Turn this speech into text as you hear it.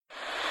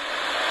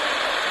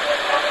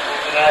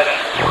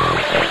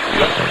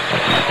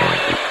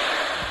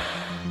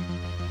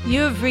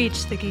You have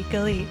reached the Geek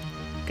Elite.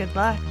 Good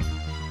luck.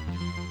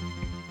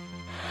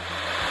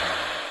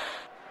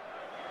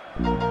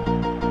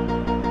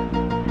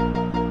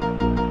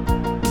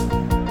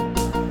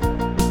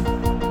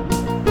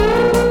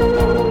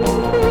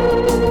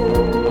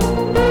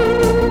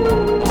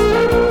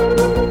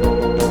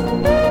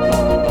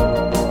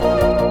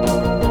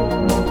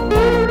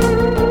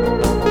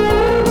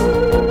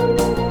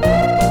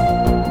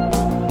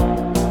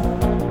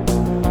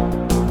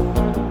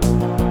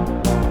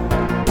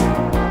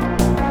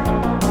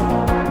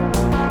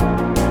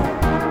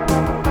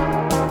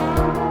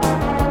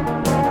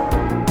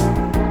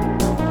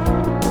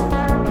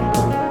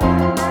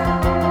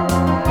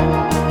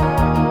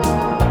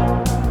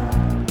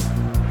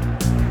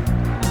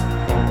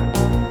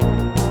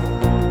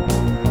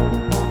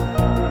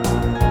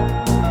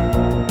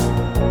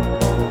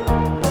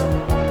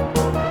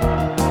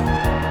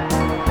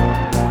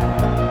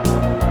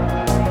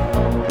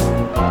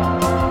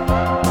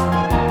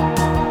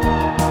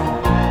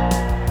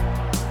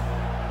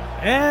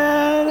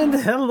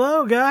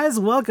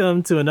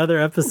 Welcome to another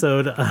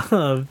episode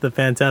of the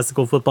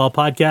Fantastical Football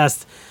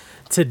Podcast.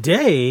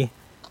 Today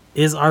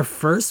is our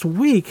first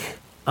week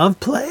of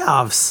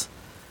playoffs.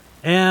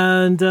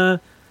 And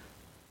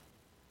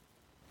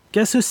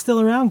guess who's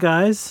still around,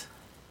 guys?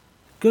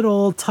 Good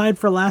old tied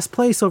for last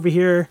place over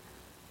here.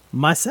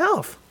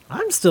 Myself.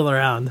 I'm still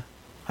around.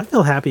 I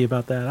feel happy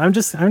about that. I'm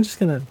just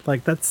gonna,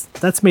 like,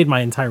 that's made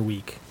my entire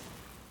week.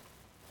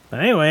 But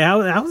anyway,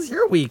 how was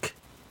your week?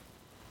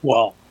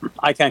 Well,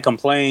 I can't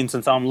complain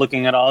since I'm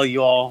looking at all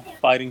you all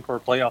fighting for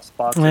playoff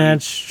spots.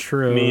 That's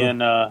true. Me and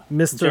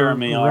Mr.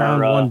 Jeremy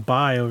round are one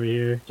bye over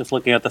here. just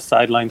looking at the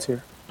sidelines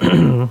here.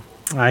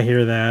 I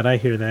hear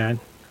that.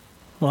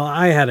 Well,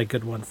 I had a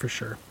good one for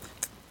sure.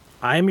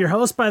 I am your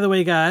host, by the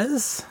way,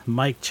 guys.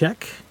 Mike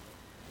Check.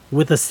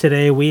 With us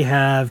today, we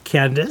have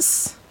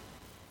Candace.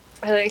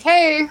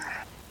 Hey.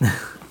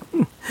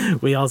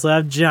 We also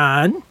have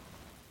John.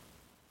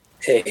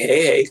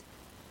 Hey.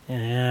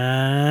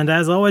 And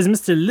as always,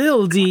 Mr.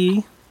 Lil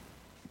D.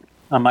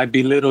 I might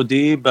be little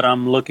D, but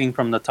I'm looking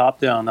from the top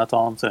down. That's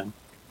all I'm saying.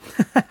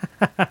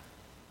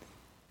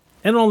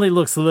 It only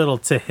looks little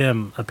to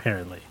him,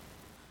 apparently.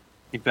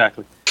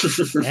 Exactly.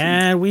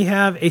 And we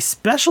have a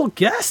special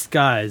guest,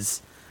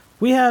 guys.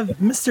 We have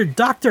Mr.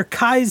 Dr.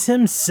 Kai's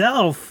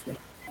himself.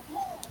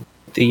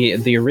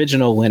 The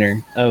original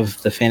winner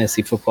of the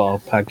Fantasy Football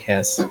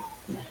Podcast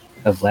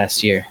of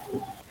last year.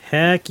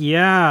 Heck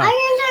yeah.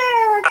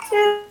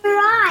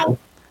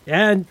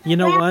 And you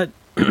know what?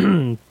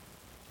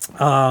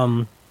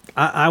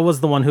 I was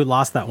the one who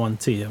lost that one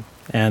to you.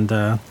 And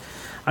I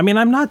mean,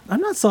 I'm not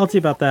salty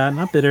about that. I'm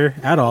not bitter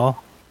at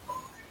all.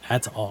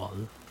 At all.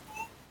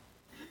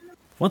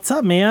 What's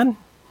up, man?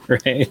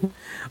 Right.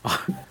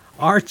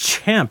 Our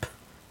champ.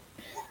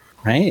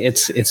 Right?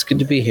 It's good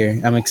to be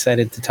here. I'm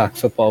excited to talk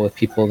football with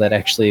people that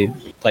actually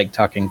like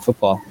talking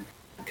football,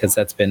 because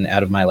that's been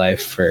out of my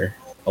life for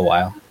a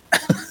while.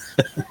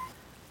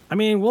 I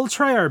mean, we'll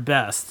try our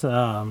best.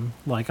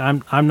 Like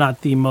I'm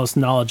not the most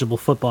knowledgeable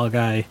football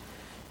guy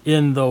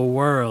in the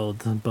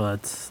world,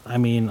 but I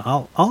mean,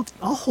 I'll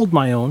hold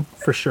my own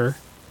for sure.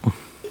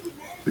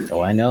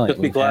 Oh, I know. Just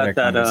be We've had our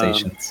glad that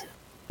conversations.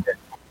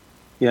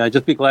 Yeah,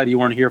 just be glad you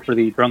weren't here for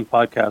the drunk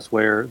podcast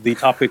where the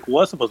topic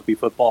was supposed to be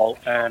football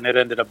and it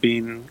ended up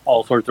being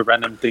all sorts of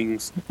random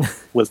things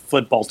with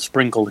football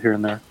sprinkled here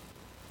and there.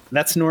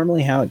 That's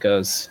normally how it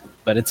goes,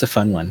 but it's a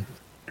fun one.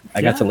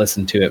 I got to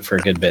listen to it for a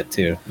good bit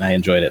too, and I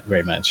enjoyed it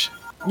very much.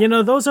 You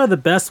know, those are the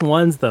best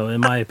ones, though,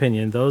 in my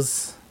opinion.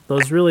 Those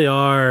really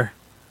are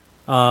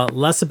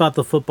less about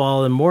the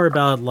football and more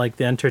about like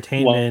the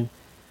entertainment.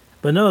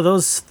 But no,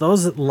 those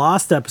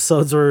lost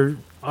episodes were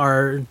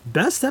our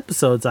best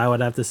episodes, I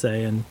would have to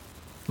say. And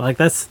like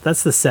that's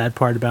the sad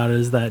part about it,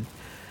 is that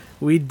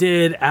we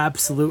did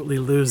absolutely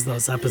lose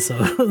those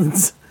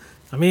episodes.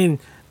 I mean,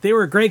 they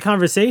were a great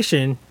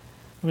conversation.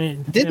 I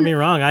mean, don't get me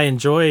wrong, I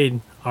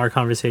enjoyed our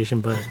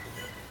conversation, but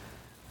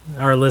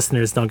our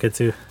listeners don't get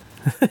to.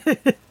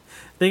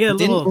 They get a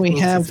little. Didn't we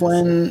have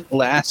one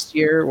last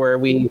year where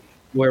we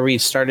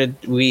started?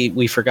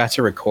 We forgot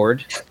to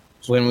record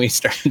when we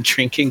started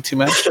drinking too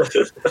much.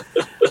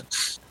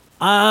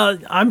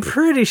 I'm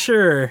pretty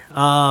sure.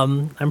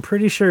 I'm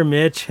pretty sure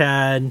Mitch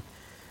had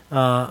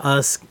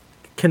us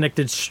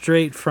connected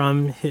straight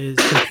from his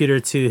computer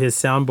to his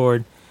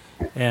soundboard,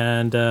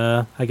 and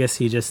I guess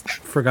he just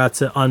forgot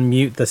to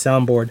unmute the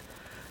soundboard.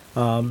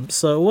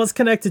 So it was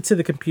connected to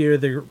the computer.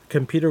 The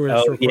computer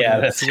was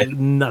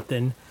recording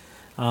nothing.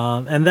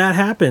 And that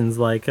happens.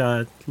 Like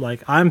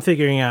I'm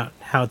figuring out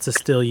how to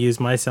still use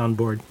my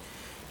soundboard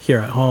here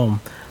at home,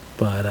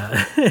 but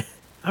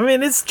I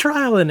mean, it's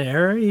trial and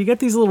error. You get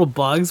these little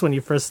bugs when you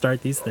first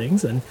start these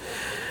things, and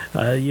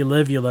you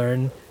live, you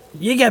learn,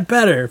 you get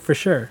better for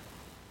sure.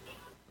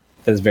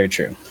 That's very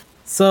true.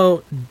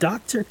 So,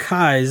 Dr.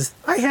 Kai's,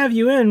 I have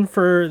you in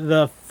for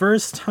the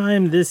first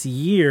time this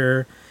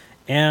year,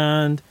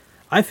 and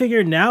I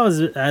figured now is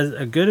as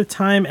a good a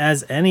time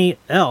as any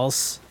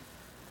else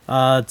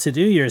to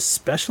do your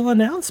special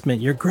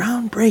announcement, your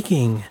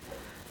groundbreaking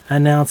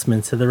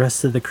announcement to the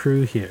rest of the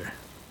crew here.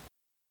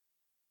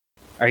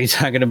 Are you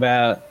talking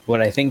about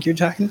what I think you're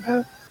talking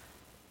about?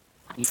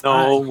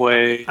 No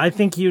way. I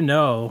think you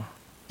know.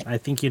 I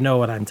think you know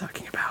what I'm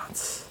talking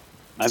about.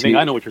 I think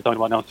I know what you're talking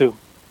about now too.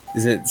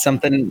 Is it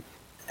something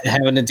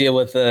having to deal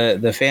with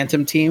the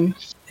Phantom team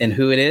and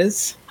who it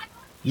is?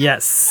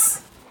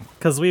 Yes,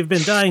 because we've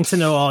been dying to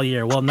know all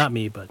year. Well, not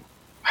me, but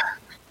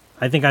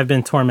I think I've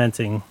been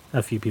tormenting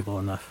a few people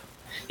enough.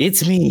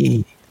 It's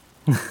me.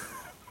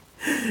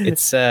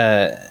 It's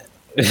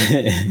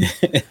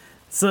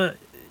So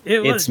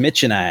it's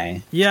Mitch and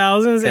I. Yeah, I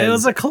was gonna say it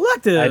was a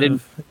collective. I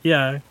didn't.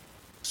 Yeah.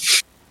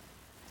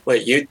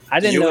 Wait, I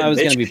didn't know I was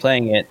going to be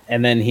playing it,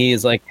 and then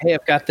he's like, "Hey,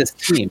 I've got this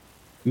team."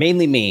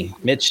 Mainly me.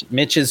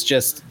 Mitch is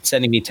just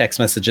sending me text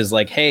messages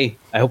like, "Hey,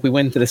 I hope we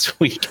win this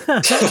week."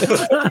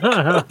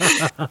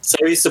 So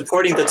he's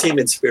supporting the team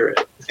in spirit.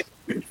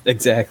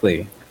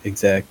 Exactly.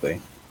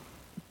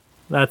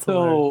 That's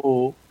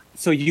hilarious.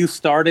 So you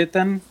started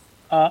then,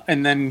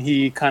 and then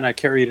he kind of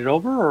carried it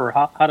over, or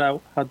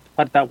how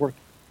did that work?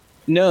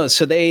 No,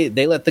 so they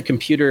let the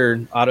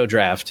computer auto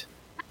draft,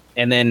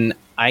 and then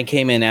I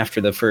came in after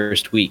the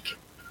first week,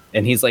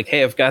 and he's like,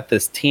 "Hey, I've got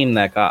this team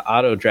that got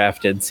auto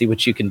drafted. See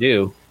what you can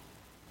do."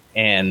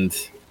 And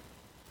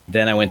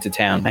then I went to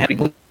town. I had a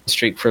good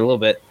streak for a little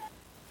bit,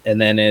 and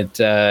then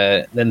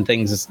then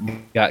things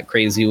got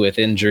crazy with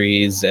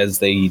injuries, as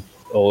they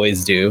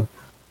always do,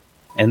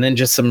 and then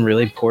just some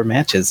really poor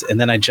matches, and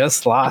then I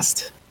just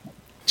lost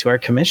to our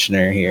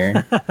commissioner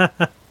here.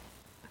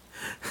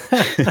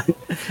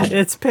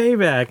 It's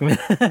payback,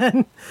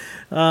 man.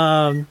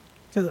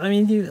 Because I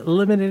mean, you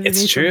eliminated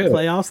me from the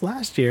playoffs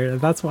last year.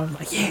 That's why I'm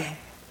like, yeah.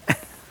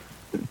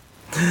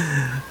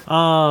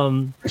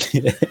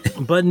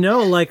 But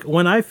no, like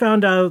when I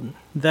found out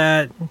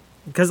that,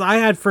 because I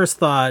had first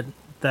thought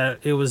that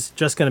it was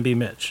just going to be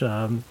Mitch.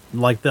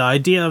 Like the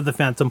idea of the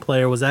Phantom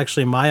player was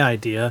actually my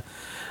idea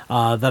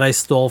that I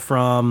stole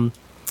from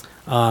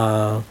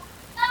the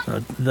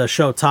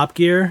show Top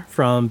Gear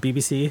from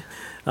BBC.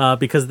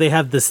 Because they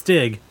have the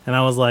Stig, and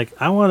I was like,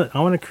 I want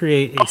to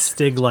create a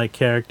Stig-like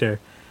character,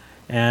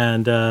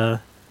 and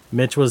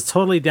Mitch was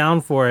totally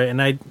down for it,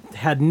 and I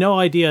had no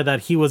idea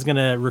that he was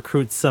gonna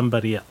recruit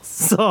somebody else.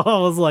 So I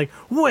was like,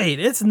 wait,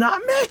 it's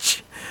not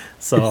Mitch.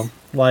 So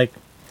like,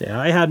 yeah,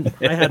 I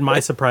had my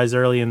surprise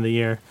early in the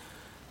year,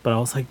 but I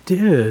was like,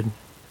 dude,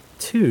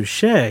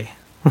 touche.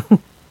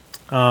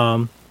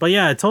 But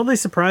yeah, it totally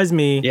surprised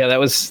me. Yeah, that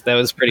was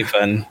pretty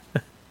fun.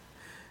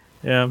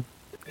 Yeah.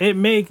 It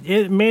made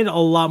a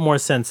lot more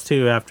sense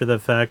too after the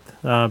fact,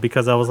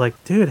 because I was like,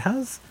 dude,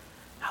 how's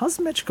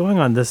Mitch going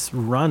on this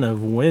run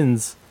of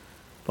wins,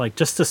 like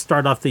just to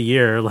start off the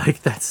year?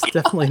 Like that's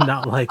definitely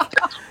not like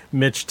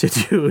Mitch to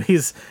do.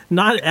 He's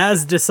not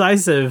as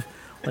decisive.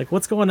 Like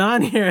what's going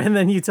on here? And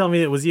then you tell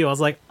me it was you. I was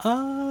like,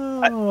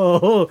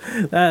 oh,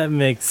 that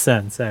makes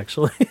sense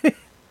actually.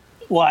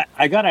 Well,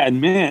 I gotta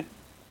admit,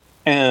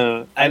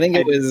 I think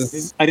it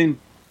was. I didn't.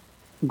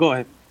 Go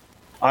ahead.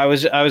 I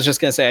was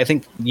just gonna say, I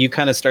think you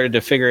kind of started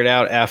to figure it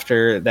out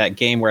after that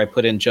game where I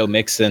put in Joe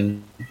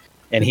Mixon,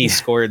 and he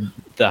scored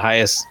the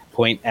highest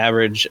point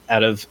average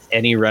out of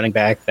any running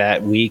back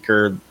that week,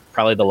 or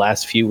probably the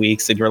last few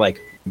weeks. And you're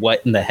like,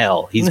 "What in the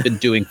hell? He's been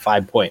doing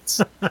 5 points."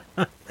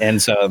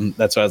 And so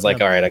that's why I was like,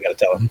 "All right, I got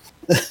to tell him."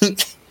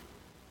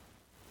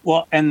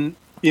 Well, and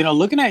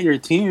looking at your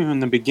team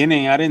in the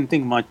beginning, I didn't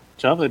think much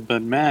of it,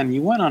 but man,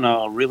 you went on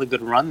a really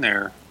good run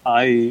there.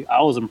 I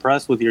was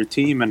impressed with your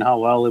team and how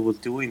well it was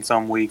doing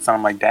some weeks.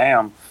 I'm like,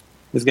 damn,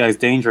 this guy's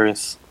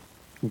dangerous.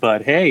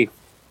 But hey,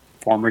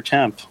 former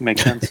champ,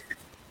 makes sense.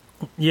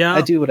 Yeah,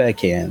 I do what I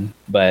can,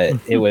 but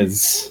it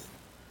was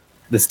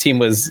this team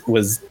was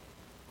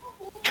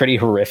pretty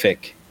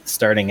horrific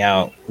starting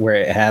out, where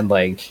it had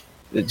like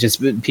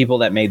just people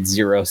that made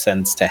zero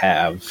sense to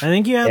have. I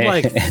think you had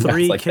like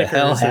three like,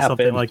 kickers or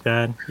something like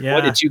that. Yeah.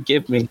 What did you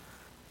give me?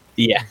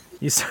 Yeah.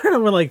 You started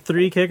with like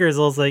 3 kickers.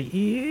 I was like,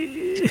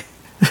 and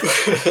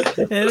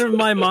in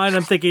my mind,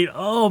 I'm thinking,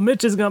 oh,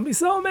 Mitch is going to be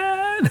so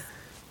mad.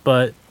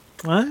 But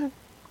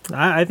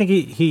I think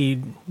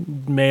he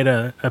made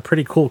a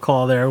pretty cool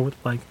call there with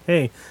like,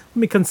 hey, let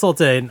me consult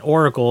an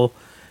oracle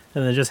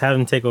and then just have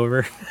him take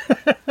over.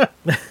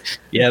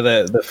 Yeah,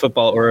 the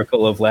football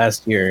oracle of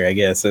last year, I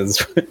guess,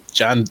 is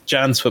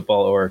John's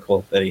football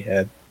oracle that he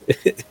had.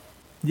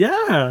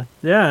 Yeah.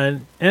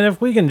 And if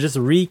we can just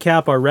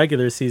recap our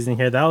regular season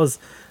here, that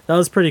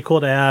was pretty cool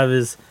to have,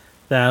 is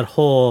that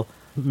whole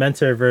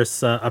mentor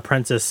versus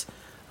apprentice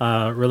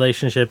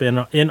relationship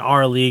in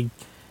our league,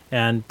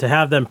 and to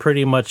have them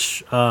pretty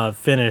much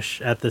finish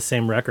at the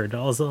same record.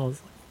 I was like,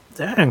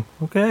 dang,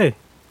 okay,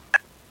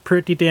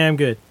 pretty damn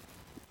good.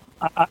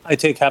 I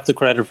take half the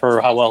credit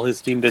for how well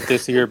his team did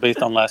this year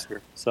based on last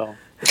year. So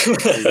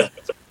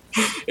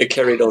it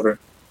carried over.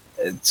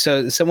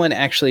 So someone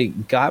actually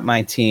got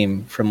my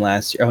team from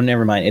last year. Oh,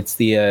 never mind. It's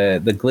the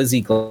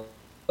Glizzy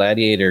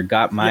Gladiator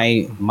got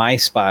my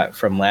spot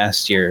from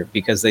last year,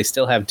 because they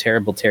still have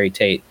terrible Terry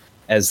Tate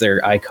as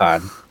their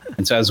icon.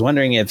 And so I was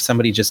wondering if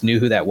somebody just knew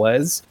who that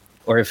was,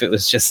 or if it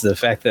was just the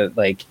fact that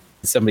like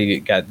somebody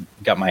got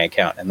my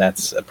account, and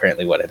that's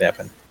apparently what had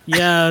happened.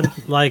 Yeah,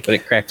 like But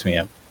it cracked me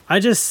up. I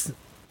just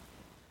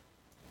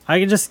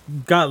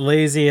got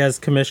lazy as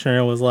commissioner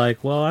and was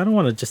like, well, I don't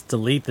want to just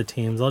delete the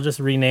teams. I'll just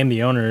rename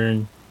the owner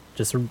and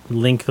just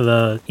link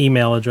the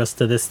email address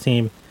to this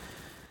team.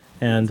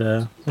 And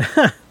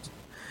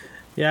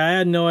yeah, I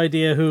had no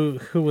idea who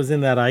was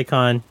in that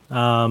icon.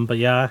 But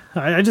yeah,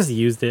 I just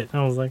used it.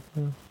 I was like,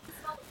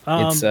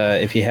 It's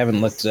if you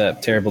haven't looked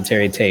up Terrible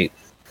Terry Tate,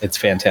 it's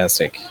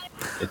fantastic.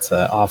 It's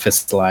an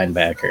office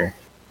linebacker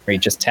where he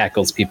just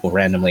tackles people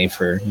randomly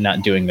for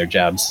not doing their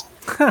jobs.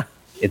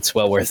 It's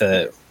well worth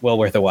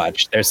a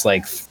watch. There's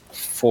like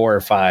 4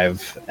 or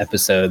 5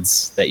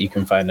 episodes that you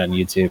can find on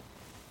YouTube.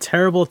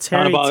 Terrible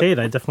Terry Tate.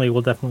 I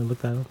will definitely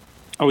look that up.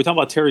 Are we talking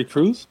about Terry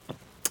Crews?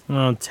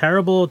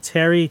 Terrible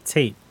Terry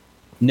Tate.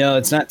 No,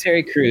 it's not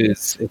Terry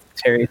Crews.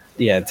 It's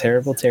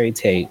Terrible Terry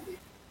Tate,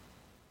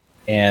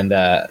 and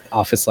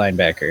office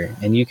linebacker.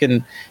 And you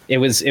can. It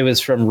was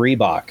from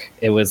Reebok.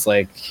 It was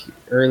like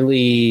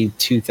early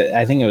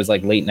I think it was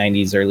like late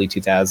 '90s, early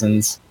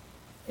 2000s,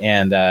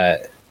 and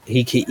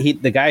he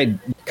the guy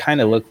kind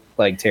of looked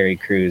like Terry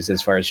Crews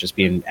as far as just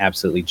being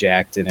absolutely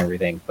jacked and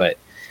everything, but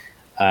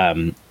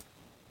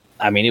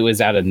I mean, it was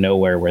out of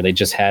nowhere where they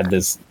just had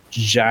this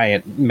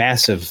giant,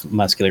 massive,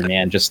 muscular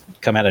man just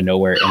come out of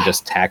nowhere and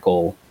just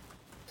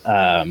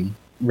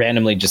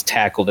randomly just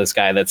tackle this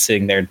guy that's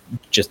sitting there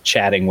just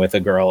chatting with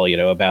a girl,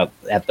 about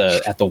at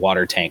the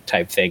water tank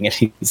type thing. And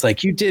he's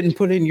like, "You didn't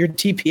put in your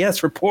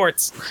TPS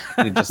reports."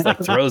 And he just like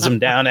throws him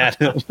down at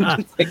him.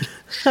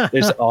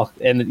 There's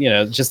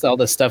just all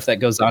the stuff that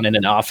goes on in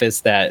an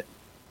office that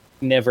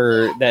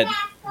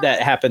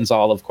happens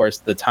all, of course,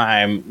 the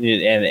time,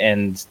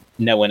 and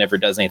no one ever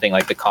does anything.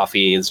 Like the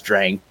coffee is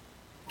drank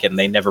and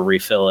they never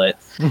refill it,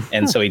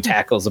 and so he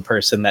tackles a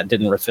person that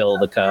didn't refill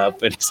the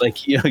cup, and it's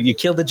like, you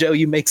kill the Joe,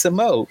 you make some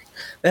Mo.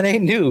 That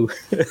ain't new.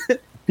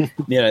 And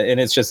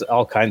it's just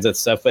all kinds of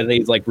stuff. But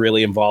he's like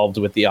really involved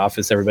with the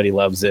office. Everybody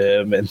loves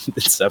him and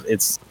stuff.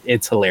 It's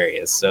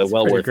hilarious. So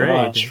well worth a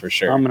watch for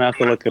sure. I'm gonna have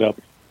to look it up.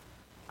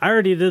 I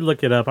already did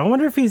look it up. I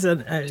wonder if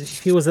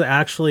he was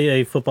actually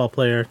a football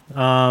player.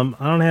 I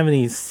don't have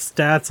any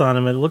stats on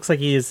him. It looks like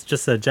he is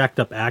just a jacked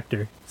up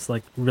actor. It's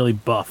like really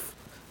buff.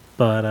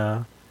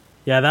 But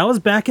yeah, that was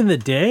back in the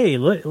day.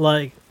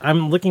 Like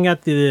I'm looking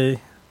at the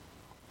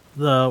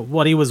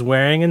what he was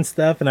wearing and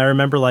stuff, and I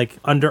remember like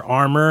Under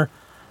Armour,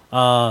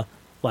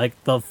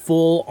 like the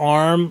full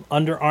arm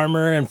Under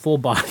Armour and full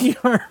body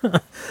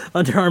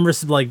Under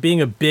Armour's like being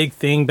a big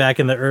thing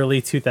back in the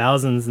early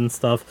 2000s and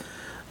stuff.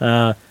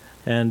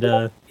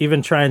 And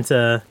even trying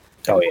to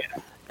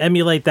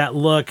emulate that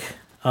look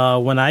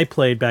when I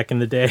played back in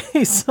the day.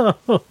 So,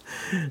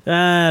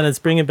 and it's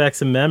bringing back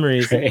some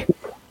memories. Right.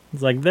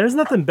 It's like, there's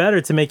nothing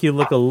better to make you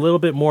look a little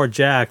bit more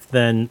jacked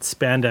than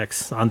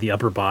spandex on the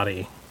upper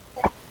body.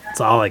 That's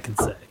all I can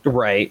say.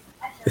 Right.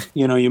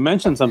 You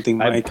mentioned something,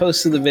 Mike. I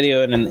posted the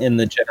video in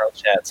the general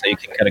chat, so you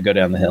can kind of go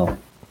down the hill.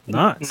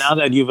 Nice. Now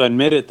that you've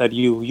admitted that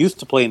you used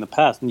to play in the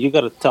past, and you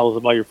got to tell us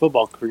about your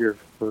football career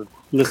for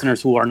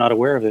listeners who are not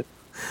aware of it.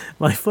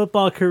 My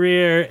football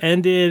career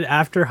ended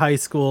after high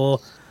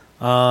school,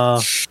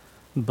 but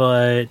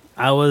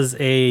I was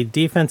a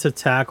defensive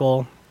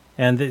tackle,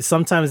 and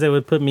sometimes they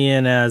would put me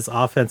in as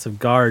offensive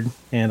guard,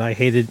 and I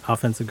hated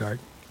offensive guard.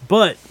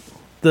 But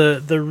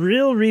the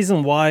real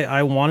reason why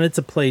I wanted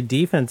to play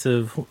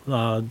defensive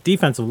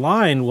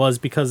line was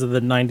because of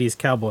the 90s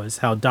Cowboys,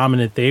 how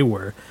dominant they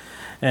were,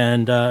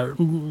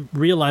 and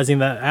realizing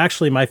that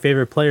actually my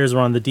favorite players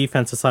were on the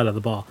defensive side of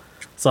the ball.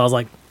 So I was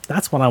like,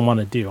 that's what I want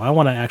to do. I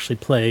want to actually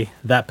play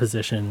that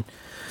position.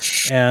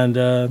 And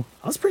I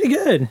was pretty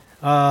good.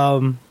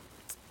 I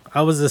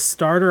was a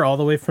starter all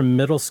the way from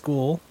middle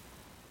school.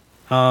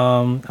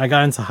 I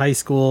got into high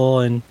school,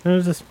 and it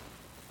was just,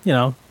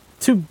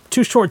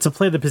 too short to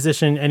play the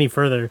position any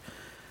further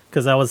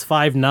because I was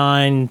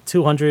 5'9",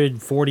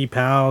 240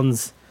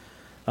 pounds.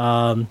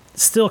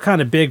 Still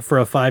kind of big for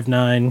a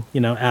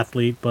 5'9",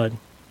 athlete, but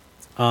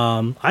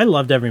I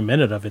loved every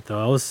minute of it,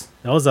 though. I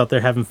was out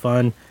there having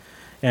fun.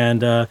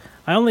 And I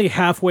only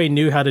halfway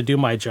knew how to do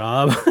my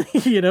job,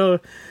 come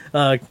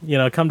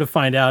to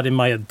find out in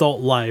my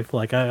adult life,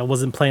 like I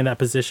wasn't playing that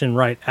position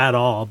right at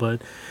all,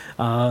 but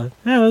I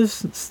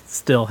was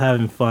still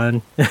having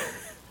fun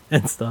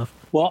and stuff.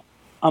 Well,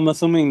 I'm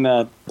assuming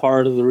that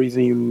part of the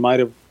reason you might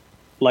have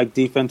liked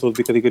defense was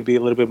because he could be a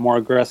little bit more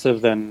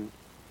aggressive than,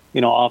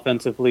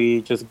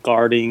 offensively, just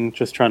guarding,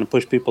 just trying to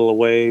push people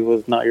away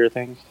was not your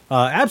thing.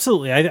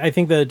 Absolutely. I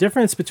think the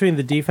difference between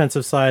the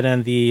defensive side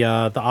and the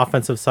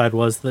offensive side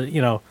was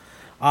that,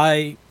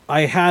 I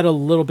had a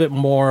little bit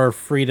more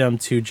freedom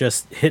to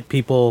just hit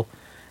people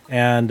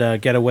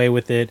and get away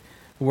with it.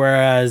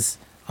 Whereas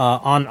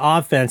on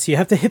offense, you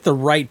have to hit the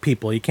right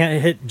people. You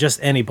can't hit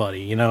just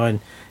anybody, and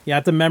you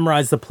have to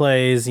memorize the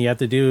plays. You have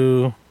to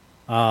do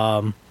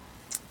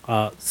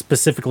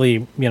specifically,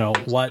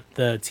 what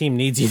the team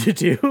needs you to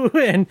do.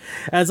 And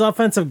as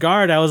offensive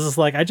guard, I was just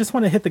like, I just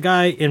want to hit the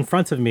guy in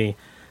front of me.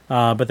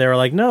 But they were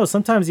like, no,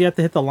 sometimes you have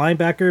to hit the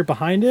linebacker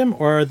behind him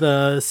or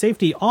the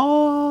safety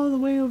all the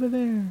way over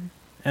there.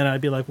 And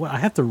I'd be like, what, I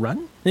have to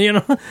run? You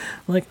know?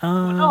 Like,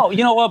 No,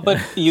 you know what? But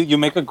you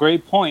make a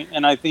great point,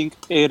 and I think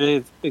it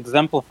is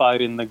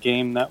exemplified in the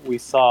game that we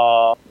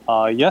saw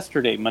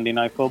yesterday, Monday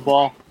Night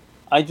Football.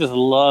 I just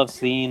love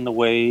seeing the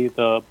way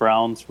the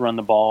Browns run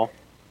the ball,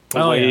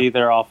 the way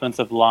their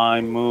offensive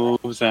line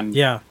moves, and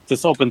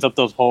just opens up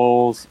those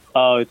holes.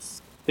 Oh,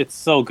 it's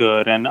so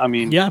good. And I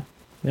mean,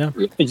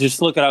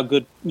 just look at how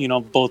good, you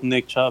know, both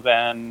Nick Chubb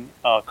and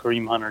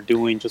Kareem Hunt are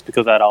doing just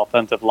because that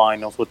offensive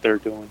line knows what they're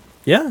doing.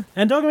 Yeah,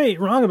 and don't get me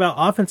wrong about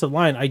offensive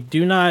line. I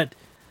do not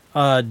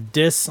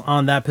diss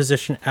on that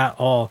position at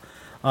all.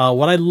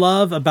 What I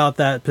love about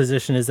that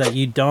position is that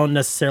you don't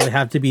necessarily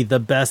have to be the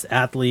best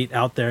athlete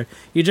out there.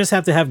 You just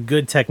have to have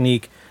good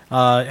technique,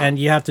 and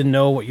you have to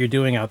know what you're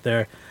doing out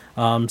there.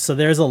 So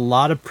there's a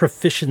lot of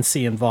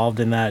proficiency involved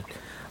in that,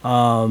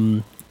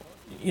 and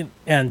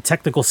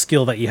technical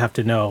skill that you have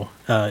to know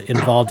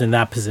involved in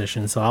that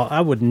position. So I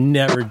would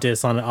never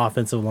diss on an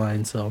offensive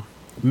line. So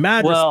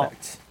mad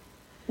respect.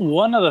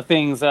 One of the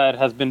things that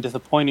has been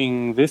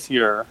disappointing this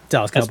year,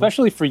 Dallas Cowboys,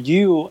 especially for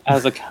you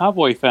as a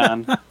Cowboy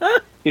fan,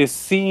 is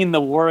seeing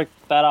the work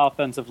that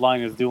offensive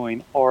line is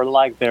doing, or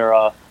lack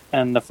thereof,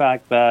 and the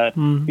fact that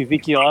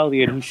Ezekiel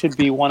Elliott, who should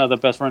be one of the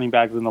best running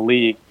backs in the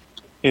league,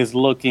 is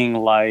looking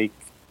like,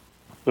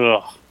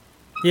 ugh.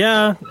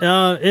 Yeah,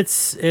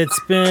 it's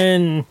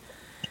been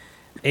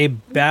a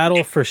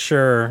battle for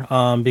sure,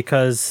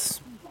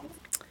 because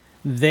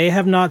they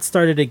have not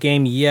started a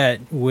game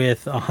yet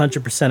with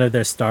 100% of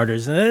their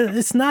starters. And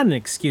it's not an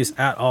excuse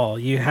at all.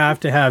 You have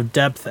to have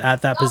depth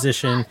at that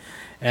position.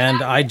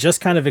 And I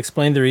just kind of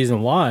explained the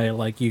reason why.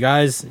 Like, you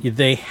guys,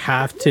 they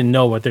have to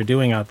know what they're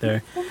doing out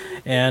there.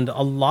 And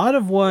a lot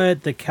of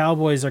what the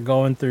Cowboys are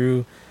going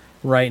through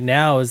right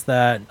now is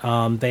that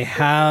they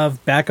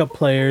have backup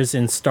players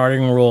in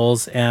starting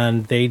roles,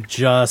 and they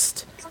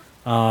just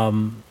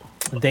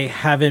they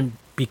haven't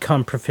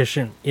become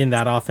proficient in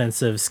that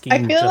offensive scheme. I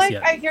feel just like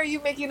yet. I hear you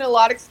making a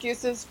lot of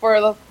excuses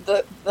for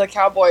the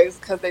Cowboys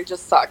because they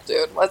just suck,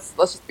 dude. Let's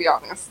just be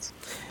honest.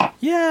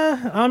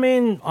 Yeah, I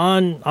mean,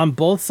 on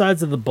both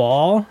sides of the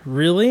ball,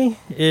 really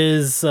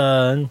is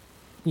where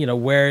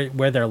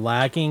they're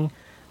lacking.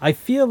 I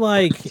feel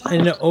like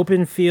in an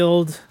open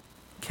field,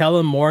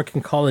 Kellen Moore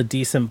can call a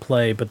decent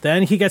play, but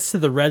then he gets to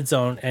the red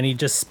zone and he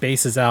just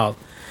spaces out.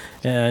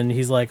 And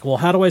he's like, well,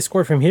 how do I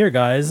score from here,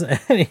 guys?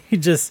 And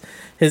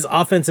his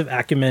offensive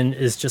acumen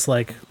is just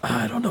like,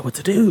 I don't know what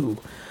to do.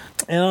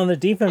 And on the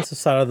defensive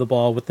side of the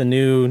ball, with the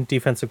new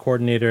defensive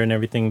coordinator and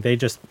everything, they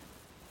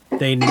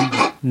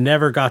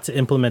never got to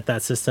implement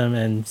that system.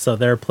 And so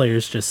their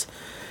players just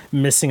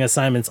missing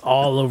assignments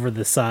all over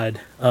the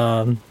side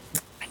on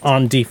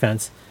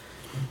defense.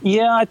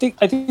 Yeah, I think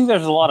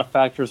there's a lot of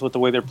factors with the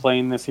way they're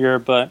playing this year,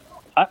 but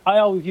I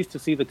always used to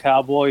see the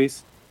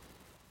Cowboys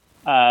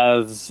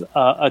as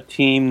a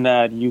team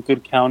that you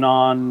could count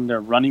on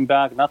their running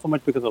back, not so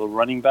much because of the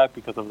running back,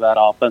 because of that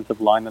offensive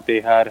line that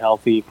they had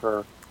healthy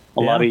for a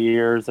lot of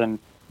years. And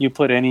you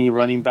put any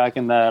running back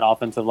in that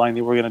offensive line,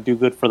 they were going to do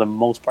good for the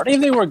most part.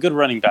 If they were a good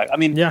running back. I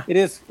mean, it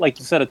is, like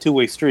you said, a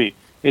two-way street.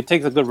 It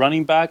takes a good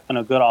running back and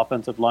a good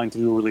offensive line to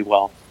do really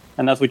well.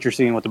 And that's what you're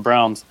seeing with the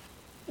Browns.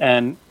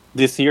 And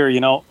this year,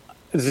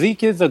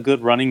 Zeke is a good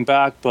running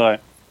back,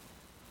 but,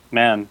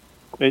 man,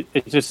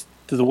 it just,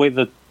 the way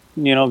that,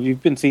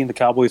 you've been seeing the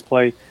Cowboys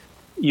play,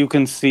 you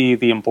can see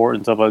the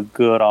importance of a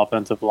good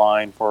offensive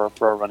line for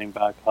a running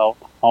back, how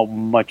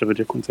much of a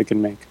difference it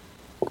can make.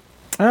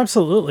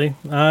 Absolutely.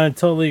 I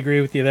totally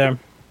agree with you there.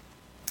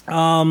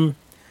 And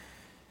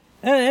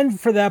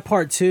for that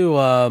part too,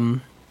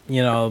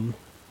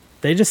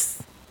 they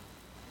just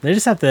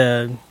have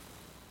to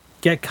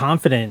get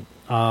confident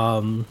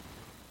and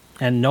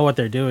know what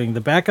they're doing. The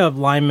backup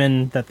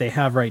linemen that they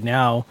have right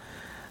now,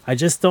 I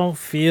just don't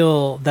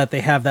feel that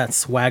they have that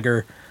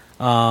swagger.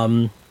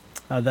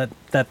 That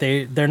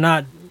they're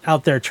not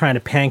out there trying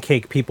to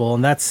pancake people,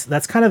 and that's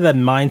kind of the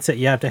mindset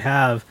you have to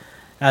have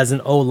as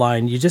an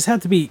O-line. You just have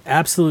to be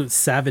absolute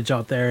savage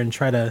out there and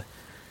try to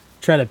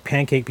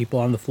pancake people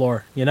on the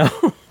floor,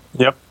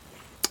 Yep.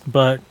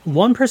 But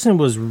one person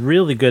was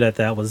really good at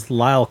that was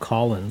Lyle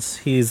Collins.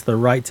 He's the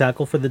right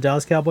tackle for the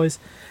Dallas Cowboys,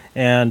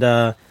 and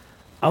I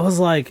was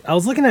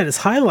looking at his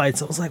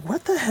highlights. I was like,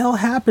 what the hell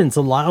happened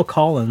to Lyle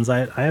Collins?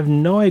 I have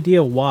no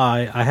idea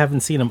why. I haven't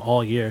seen him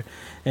all year.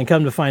 And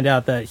come to find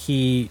out that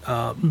he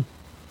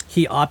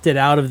opted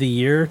out of the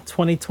year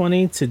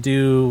 2020 to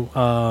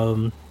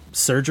do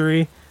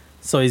surgery.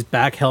 So he's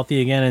back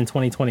healthy again in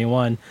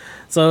 2021.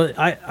 So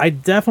I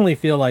definitely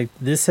feel like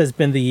this has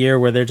been the year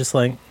where they're just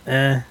like,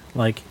 you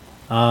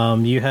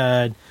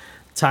had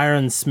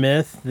Tyron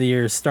Smith,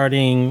 your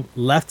starting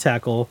left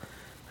tackle,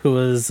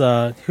 who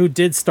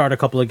did start a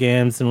couple of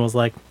games and was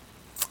like,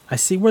 I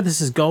see where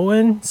this is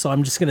going, so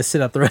I'm just going to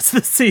sit out the rest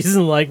of the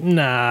season. Like,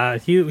 nah,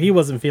 he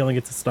wasn't feeling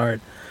it to start.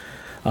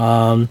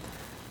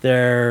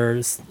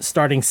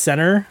 starting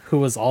center, who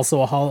was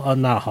also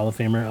not a Hall of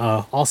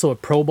Famer, also a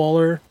Pro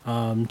Bowler,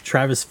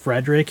 Travis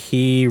Frederick.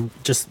 He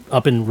just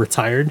up and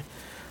retired.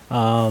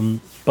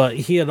 But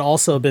he had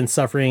also been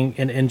suffering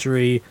an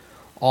injury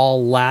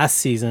all last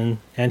season,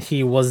 and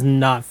he was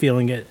not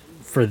feeling it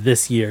for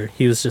this year.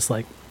 He was just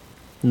like,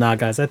 nah,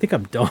 guys, I think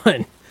I'm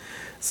done.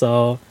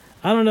 So,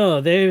 I don't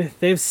know.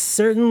 They've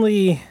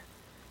certainly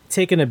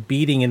taken a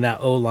beating in that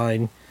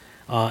O-line,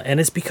 and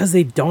it's because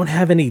they don't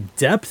have any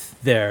depth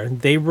there.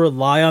 They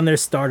rely on their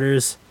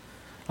starters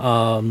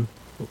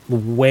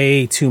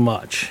way too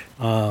much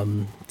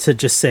to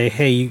just say,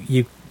 hey,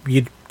 you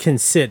can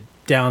sit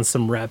down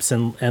some reps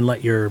and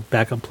let your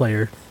backup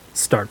player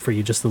start for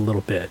you just a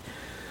little bit.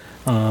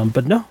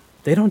 But no,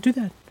 they don't do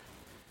that.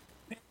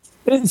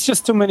 It's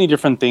just too many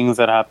different things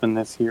that happened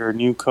this year.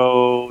 New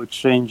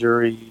coach,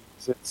 injuries.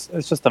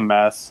 It's just a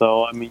mess.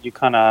 So, I mean, you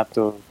kind of have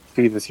to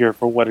see this year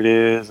for what it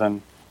is.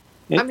 And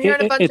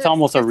it's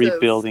almost a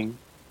rebuilding.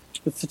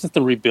 It's just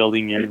a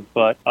rebuilding year.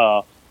 But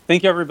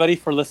thank you, everybody,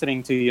 for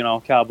listening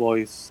to,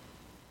 Cowboys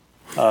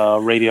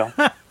radio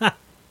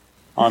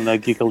on the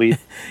Geek Elite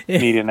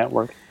Media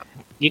Network.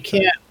 You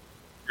can't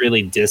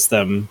really diss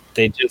them.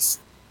 They just...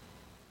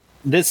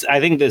 I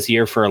think this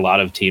year for a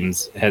lot of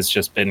teams has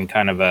just been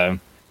kind of a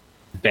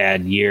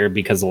bad year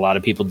because a lot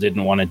of people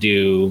didn't want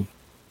to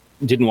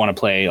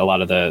play a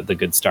lot of the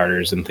good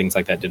starters and things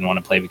like that, didn't want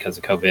to play because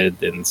of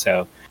COVID. And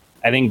so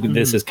I think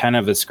this is kind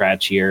of a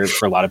scratch year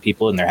for a lot of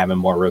people, and they're having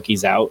more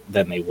rookies out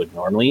than they would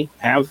normally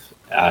have,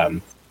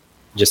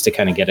 just to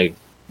kind of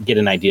get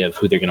an idea of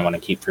who they're going to want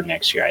to keep for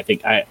next year. I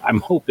think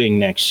I'm hoping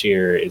next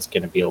year is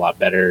going to be a lot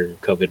better.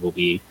 COVID will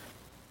be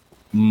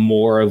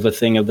more of a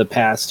thing of the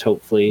past.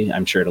 Hopefully,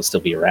 I'm sure it'll still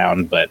be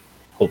around, but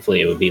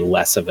hopefully it would be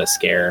less of a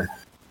scare,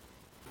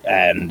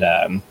 and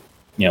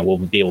we'll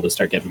be able to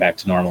start getting back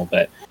to normal.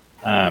 But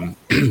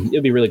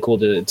it'd be really cool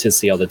to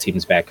see all the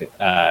teams back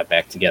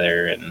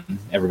together and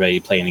everybody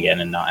playing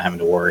again and not having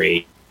to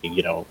worry,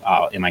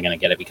 am I going to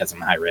get it because I'm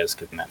high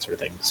risk and that sort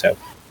of thing. So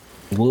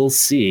we'll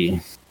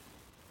see.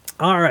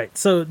 All right.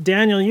 So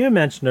Daniel, you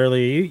mentioned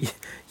earlier, you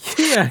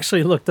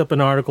actually looked up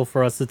an article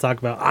for us to talk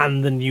about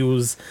on the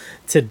news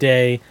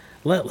today.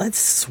 Let's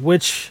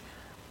switch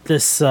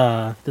this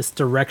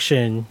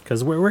direction,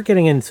 because we're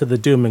getting into the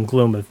doom and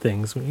gloom of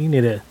things. We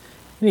need to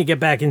get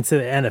back into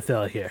the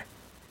NFL here.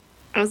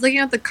 I was looking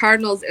at the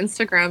Cardinals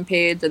Instagram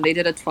page, and they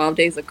did a 12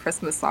 Days of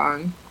Christmas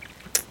song.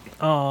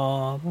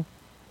 Oh,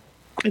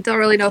 I don't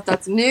really know if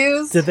that's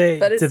news. Did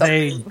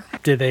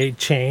they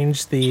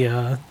change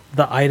the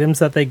items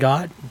that they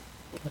got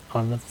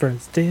on the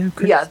first day of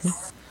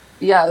Christmas?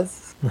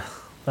 Yes.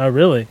 Oh,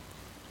 really?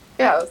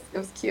 Yeah, it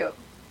was cute.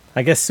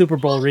 I guess Super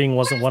Bowl ring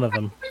wasn't one of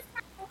them.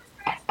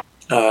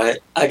 I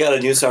got a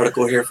news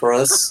article here for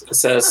us. It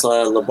says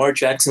Lamar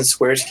Jackson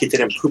swears he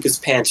didn't poop his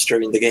pants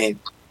during the game.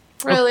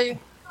 Really?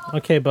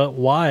 Okay, but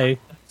why?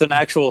 It's an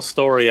actual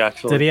story,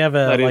 actually. Did he have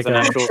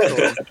actual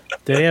story.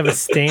 Did he have a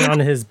stain on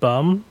his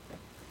bum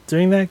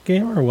during that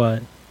game, or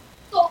what?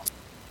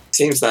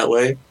 Seems that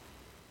way.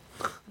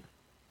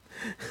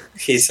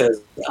 He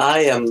says,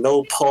 "I am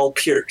no Paul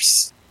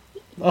Pierce."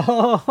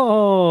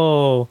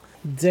 Oh,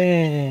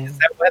 dang! Is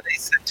that why they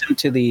sent him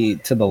to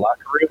the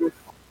locker room?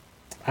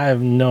 I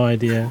have no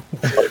idea.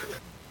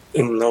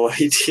 No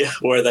idea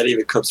where that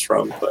even comes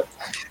from, but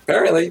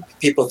apparently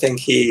people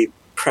think he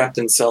crapped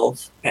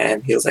himself,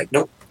 and he was like,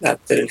 "Nope,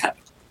 that didn't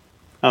happen."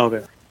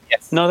 Okay.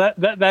 Yes. No,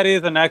 that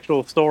is an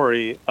actual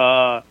story.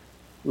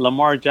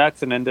 Lamar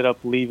Jackson ended up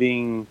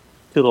leaving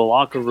to the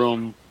locker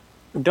room.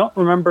 Don't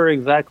remember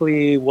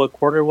exactly what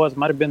quarter it was.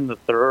 Might have been the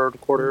third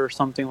quarter or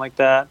something like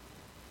that.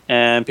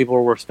 And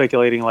people were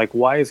speculating, like,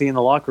 why is he in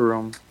the locker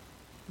room?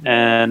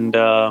 And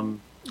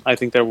I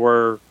think there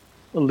were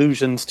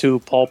allusions to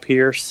Paul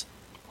Pierce,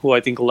 who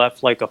I think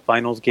left like a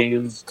finals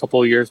game a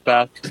couple of years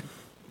back.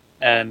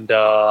 And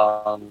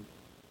I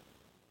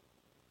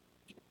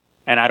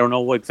don't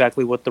know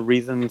exactly what the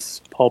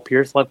reasons Paul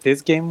Pierce left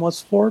his game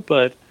was for,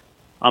 but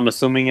I'm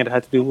assuming it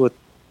had to do with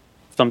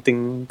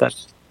something that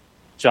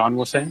John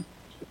was saying.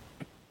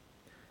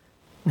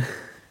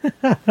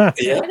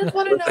 Yeah, I just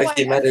want to know why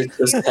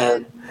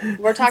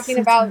we're talking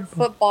about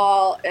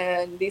football,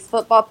 and these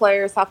football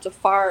players have to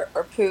fart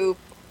or poop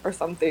or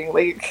something.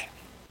 Like,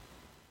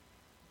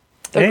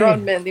 they're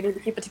grown men; they need to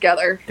keep it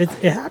together. It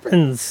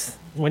happens.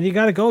 When you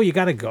gotta go, you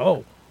gotta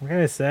go. What can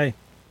I say?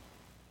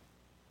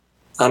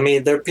 I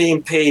mean, they're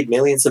being paid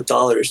millions of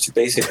dollars to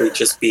basically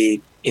just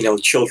be,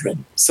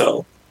 children.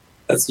 So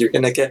you're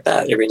gonna get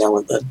that every now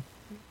and then.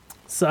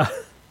 So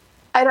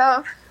I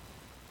don't.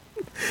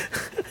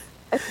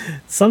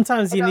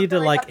 Sometimes you need to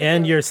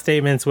end your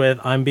statements with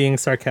 "I'm being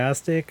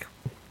sarcastic"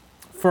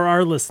 for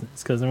our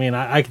listeners, because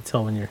I can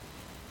tell when you're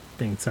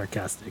being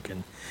sarcastic,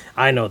 and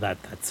I know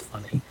that's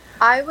funny.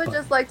 I would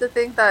just like to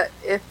think that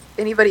if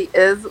anybody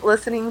is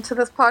listening to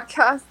this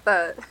podcast,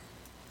 that.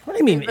 What do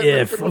you mean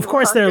if? Of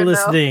course they're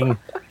listening.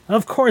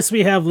 Of course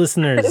we have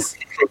listeners,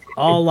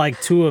 all like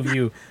two of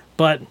you.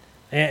 But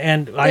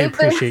and I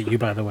appreciate you,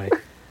 by the way.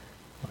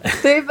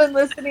 They've been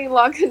listening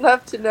long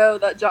enough to know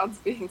that John's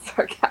being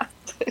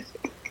sarcastic.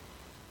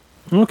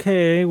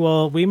 Okay,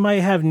 well, we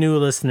might have new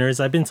listeners.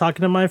 I've been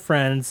talking to my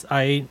friends.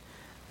 I've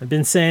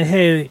been saying,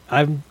 hey,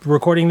 I'm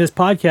recording this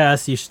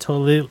podcast. You should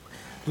totally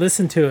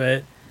listen to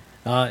it.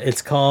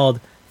 It's called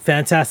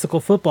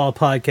Fantastical Football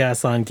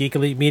Podcast on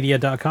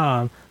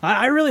geekelitemedia.com.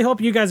 I really hope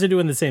you guys are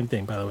doing the same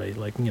thing, by the way.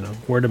 Like,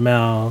 word of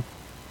mouth,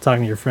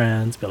 talking to your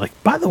friends. But,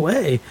 like, by the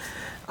way,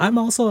 I'm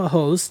also a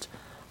host.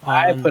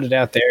 I put it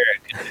out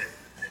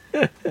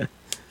there.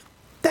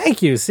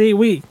 Thank you. See,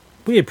 we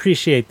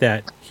appreciate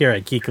that here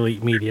at Geek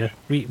Elite Media.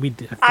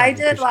 I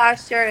did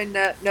last year, and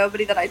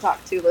nobody that I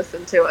talked to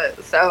listened to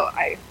it, so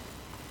I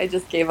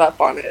just gave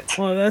up on it.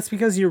 Well, that's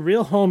because your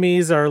real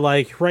homies are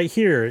like right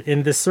here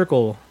in this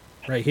circle,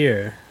 right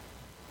here.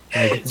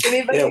 Like,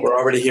 yeah, we're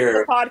already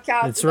here. The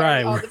podcast. That's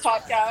right. On the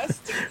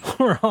podcast.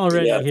 We're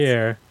already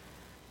here.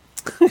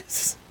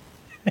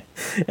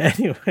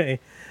 Anyway,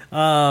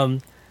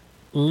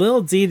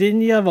 Lil D,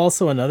 didn't you have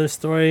also another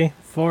story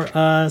for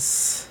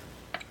us?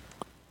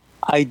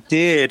 I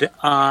did,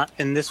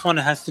 and this one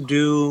has to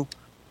do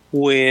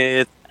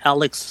with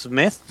Alex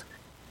Smith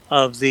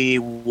of the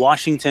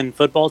Washington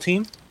football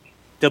team,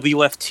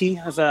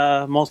 WFT, as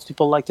most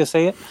people like to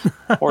say it,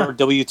 or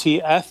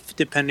WTF,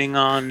 depending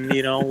on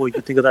what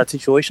you think of that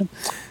situation.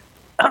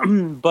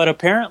 But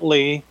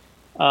apparently,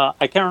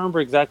 I can't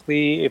remember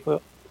exactly if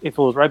it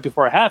was right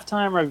before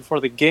halftime, right before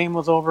the game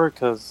was over,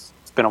 because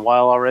it's been a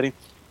while already.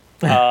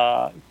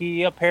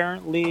 He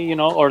apparently,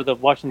 or the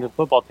Washington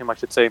football team, I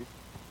should say,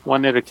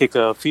 wanted to kick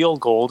a field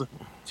goal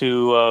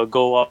to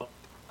go up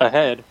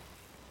ahead.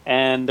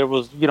 And there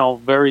was,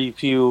 very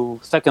few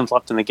seconds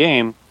left in the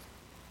game.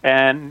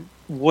 And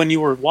when you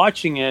were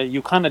watching it,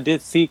 you kind of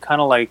did see kind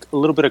of like a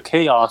little bit of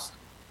chaos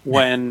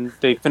when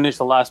they finished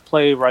the last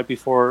play right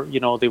before,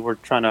 they were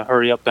trying to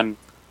hurry up and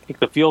kick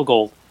the field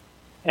goal.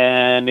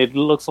 And it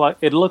looked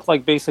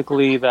like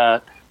basically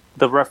that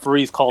the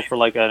referees called for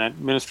like an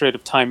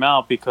administrative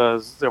timeout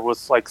because there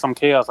was like some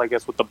chaos, I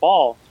guess, with the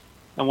ball.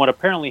 And what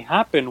apparently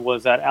happened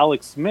was that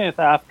Alex Smith,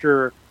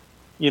 after,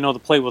 the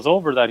play was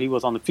over that he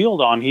was on the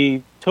field on,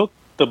 he took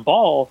the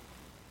ball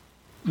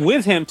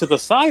with him to the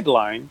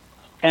sideline.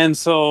 And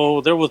so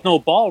there was no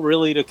ball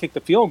really to kick the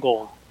field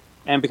goal.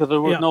 And because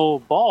there was no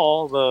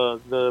ball,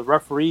 the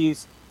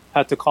referees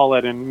had to call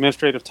it an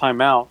administrative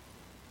timeout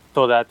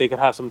so that they could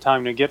have some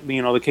time to get,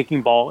 the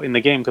kicking ball in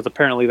the game. Because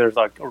apparently there's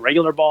like a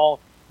regular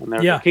ball and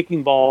there's a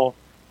kicking ball.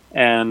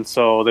 And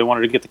so they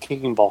wanted to get the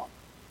kicking ball.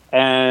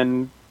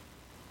 And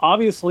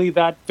obviously,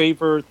 that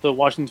favored the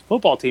Washington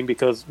football team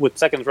because with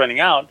seconds running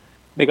out,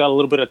 they got a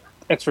little bit of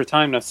extra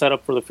time to set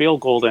up for the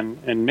field goal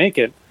and make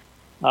it.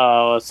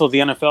 So the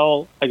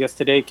NFL, I guess,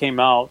 today came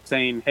out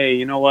saying, hey,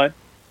 you know what?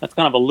 That's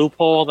kind of a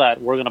loophole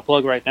that we're going to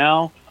plug right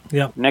now.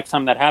 Yeah. Next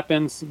time that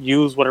happens,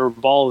 use whatever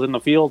ball is in the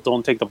field.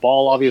 Don't take the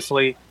ball,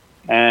 obviously.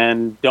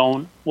 And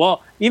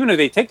even if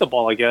they take the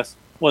ball, I guess,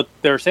 what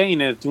they're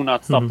saying is do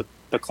not stop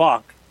the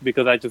clock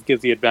because that just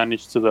gives the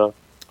advantage to the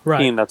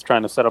team that's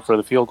trying to set up for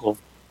the field goal.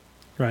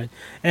 Right.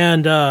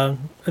 And the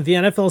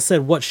NFL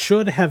said what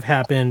should have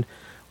happened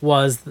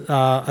was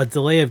a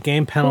delay of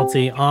game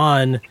penalty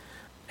on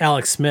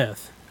Alex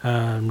Smith.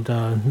 And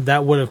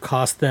that would have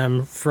cost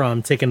them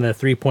from taking the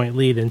 3-point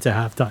lead into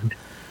halftime.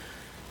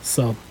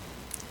 So,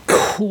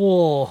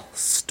 cool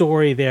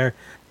story there.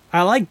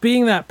 I like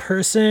being that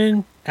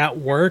person at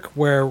work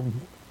where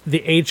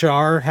the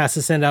HR has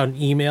to send out an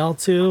email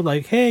to,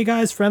 like, hey,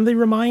 guys, friendly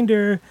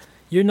reminder,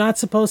 you're not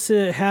supposed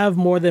to have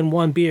more than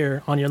one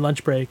beer on your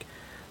lunch break.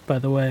 By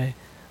the way,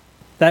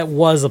 that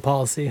was a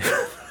policy.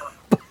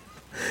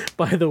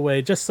 By the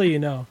way, just so you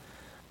know.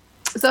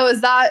 So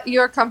is that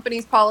your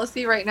company's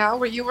policy right now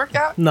where you work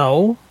at?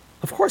 No,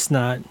 of course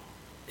not.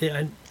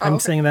 I'm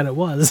saying that it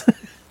was.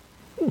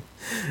 It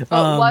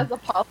was a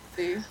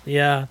policy.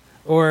 Yeah.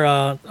 Or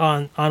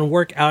on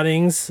work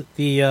outings,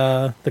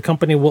 the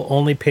company will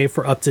only pay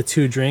for up to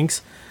 2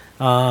 drinks.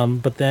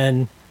 But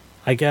then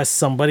I guess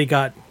somebody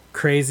got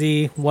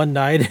crazy one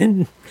night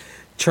and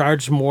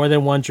charged more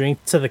than 1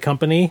 drink to the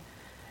company.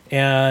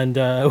 And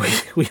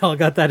we all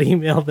got that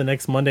email the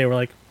next Monday. We're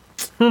like,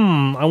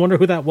 I wonder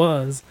who that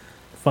was.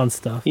 Fun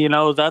stuff.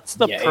 That's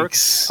the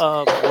perks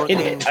of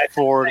working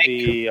for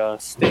the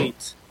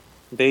state.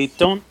 They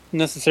don't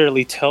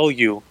necessarily tell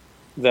you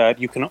that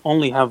you can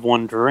only have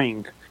 1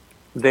 drink.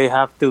 They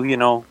have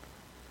to,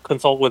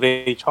 consult with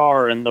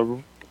HR. And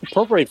the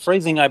appropriate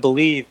phrasing, I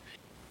believe,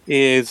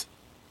 is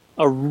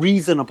a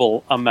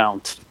reasonable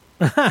amount.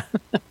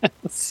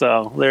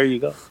 So there you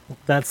go.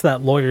 That's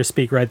that lawyer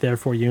speak right there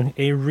for you.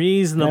 A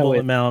reasonable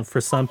amount for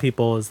some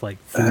people is like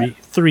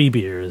three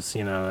beers.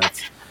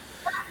 It's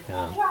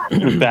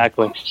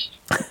exactly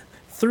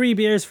 3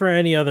 beers for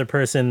any other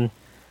person.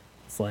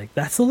 It's like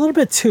that's a little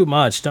bit too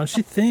much, don't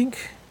you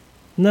think?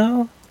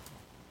 No.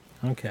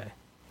 Okay,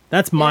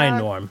 that's my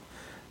norm.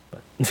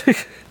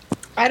 But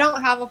I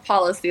don't have a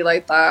policy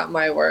like that at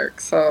my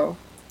work, so.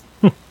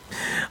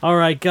 All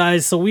right,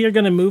 guys. So we are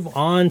going to move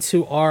on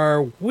to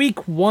our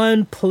Week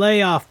 1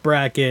 playoff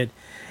bracket.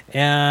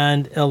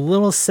 and a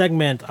little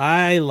segment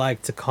I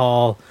like to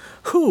call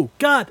Who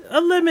Got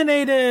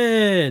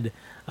Eliminated?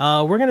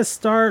 We're going to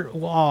start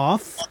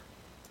off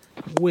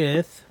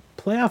with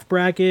playoff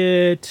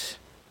bracket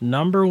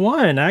number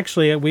 1.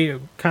 Actually, we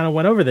kind of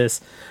went over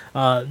this.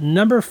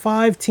 Number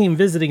 5 team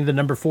visiting the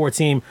number 4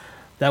 team.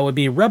 That would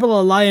be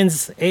Rebel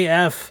Alliance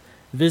AF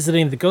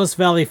visiting the Ghost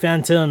Valley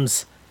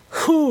Phantoms.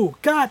 Who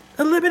got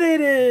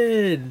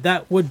eliminated?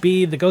 That would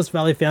be the Ghost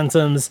Valley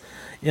Phantoms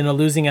in a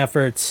losing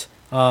effort,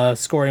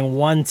 scoring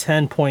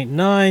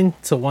 110.9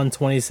 to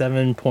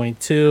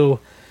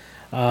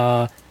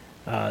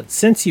 127.2.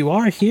 Since you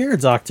are here,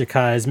 Dr.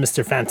 Kai, as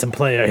Mr. Phantom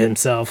Player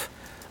himself,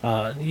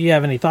 you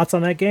have any thoughts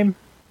on that game?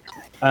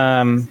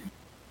 I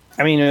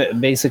mean,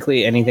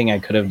 basically anything I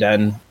could have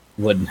done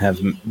wouldn't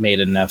have made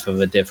enough of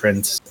a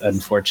difference,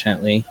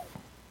 unfortunately.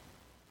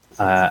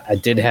 I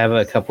did have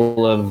a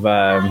couple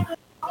of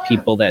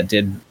people that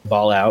did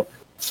ball out,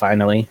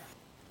 finally,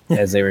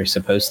 as they were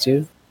supposed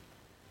to.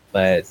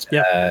 But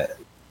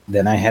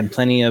then I had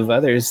plenty of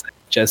others that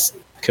just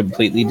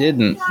completely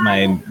didn't.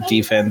 My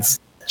defense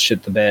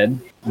shit the bed.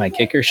 My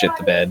kicker shit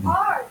the bed.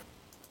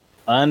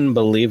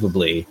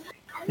 Unbelievably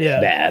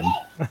bad.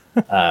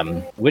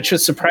 Which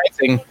was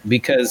surprising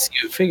because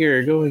you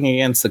figure going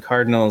against the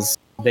Cardinals,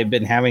 they've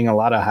been having a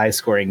lot of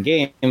high-scoring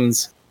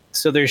games,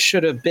 so there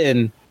should have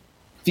been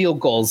field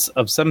goals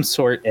of some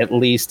sort at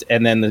least,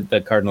 and then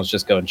the Cardinals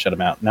just go and shut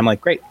them out. And I'm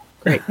like, great.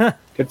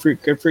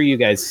 good for you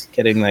guys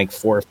getting like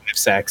 4 or 5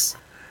 sacks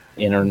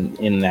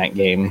in that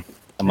game,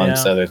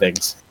 amongst other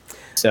things.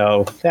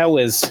 So that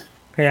was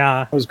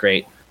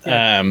great.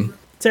 Yeah.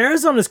 To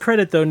Arizona's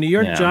credit, though, New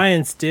York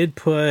Giants did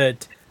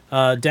put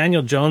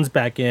Daniel Jones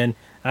back in.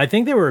 I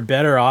think they were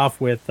better off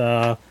with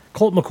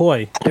Colt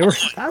McCoy.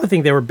 I would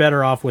think they were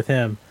better off with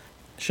him.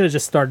 Should have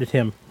just started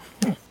him.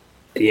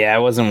 Yeah, I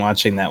wasn't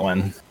watching that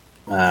one.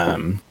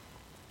 But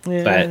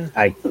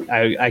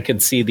I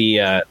could see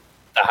the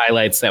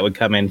highlights that would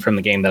come in from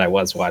the game that I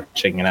was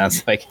watching, and I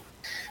was like,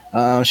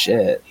 oh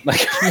shit.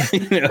 Like,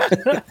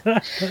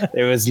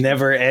 there was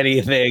never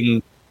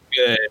anything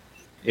good.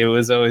 It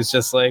was always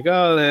just like,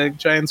 oh, the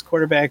Giants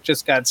quarterback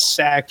just got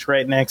sacked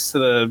right next to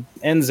the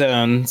end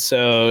zone,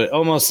 so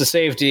almost a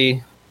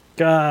safety.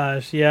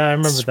 Gosh, yeah, I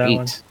remember that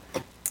one.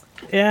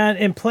 And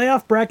in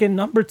playoff bracket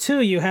number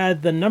 2, you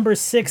had the number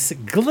 6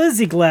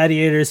 Glizzy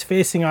Gladiators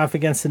facing off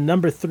against the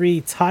number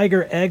 3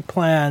 Tiger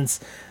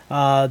Eggplants.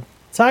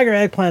 Tiger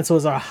Eggplants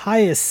was our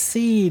highest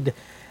seed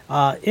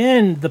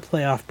in the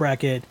playoff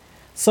bracket.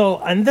 So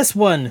on this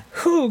one,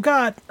 who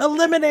got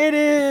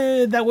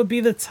eliminated? That would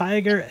be the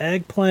Tiger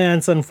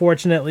Eggplants,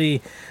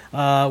 unfortunately,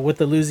 with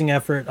the losing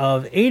effort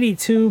of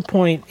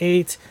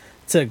 82.8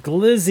 to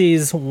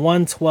Glizzy's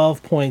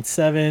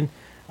 112.7.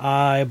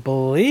 I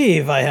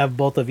believe I have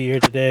both of you here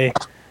today.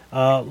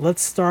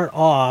 Let's start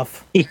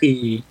off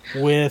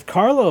with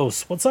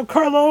Carlos. What's up,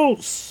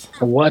 Carlos?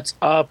 What's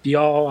up,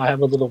 y'all? I have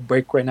a little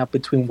break right now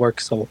between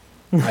work, so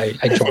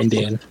I joined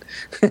in.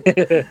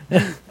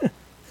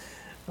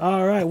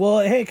 All right. Well,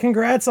 hey,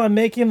 congrats on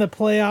making the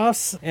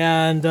playoffs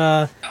and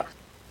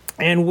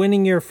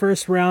winning your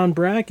first round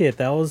bracket.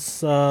 That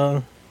was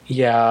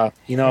yeah.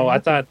 You know, I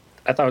thought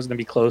it was gonna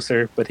be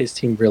closer, but his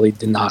team really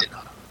did not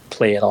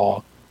play at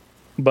all.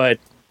 But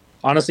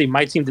honestly,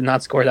 my team did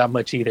not score that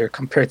much either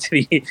compared to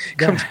the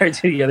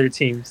other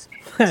teams.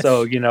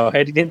 So, you know,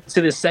 heading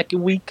into the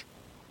second week,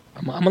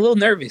 I'm a little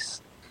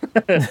nervous.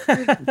 Got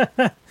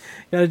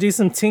to do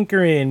some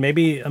tinkering.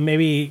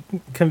 Maybe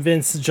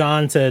convince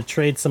John to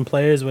trade some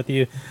players with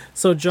you.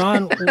 So,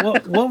 John,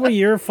 what were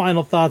your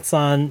final thoughts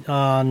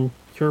on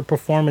your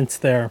performance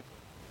there?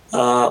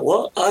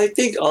 Well, I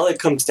think all it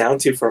comes down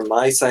to from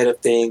my side of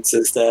things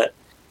is that,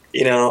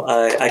 you know,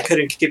 I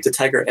couldn't keep the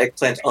Tiger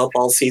Eggplant up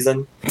all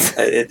season.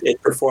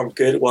 It performed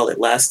good while it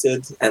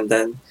lasted, and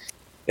then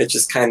it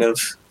just kind of,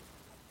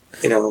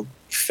 you know,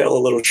 fell a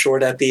little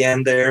short at the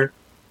end there.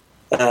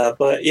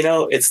 But, you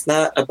know, it's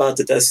not about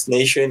the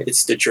destination,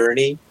 it's the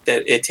journey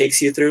that it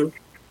takes you through.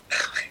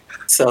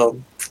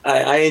 So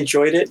I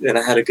enjoyed it, and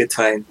I had a good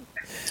time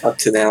up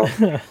to now.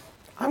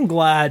 I'm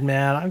glad,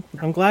 man.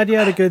 I'm glad you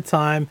had a good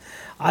time.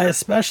 I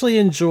especially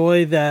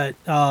enjoy that.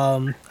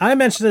 I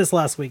mentioned this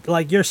last week.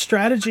 Like, your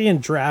strategy in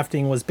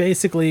drafting was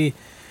basically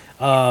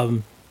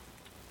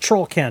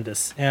troll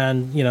Candace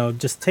and, you know,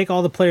 just take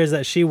all the players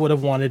that she would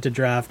have wanted to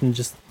draft and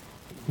just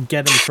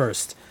get them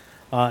first.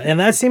 And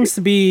that seems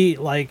to be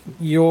like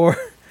your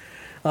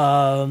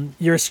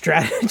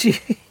strategy.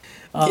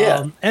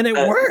 And it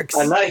works.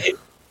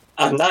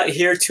 I'm not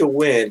here to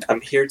win.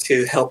 I'm here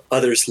to help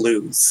others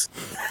lose.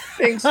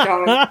 Thanks,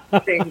 John.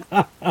 Thanks.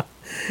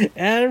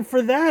 And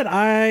for that,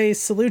 I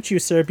salute you,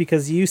 sir,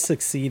 because you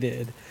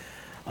succeeded.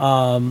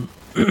 So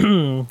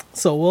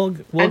we'll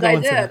and go I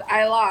into did. that.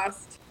 I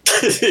lost.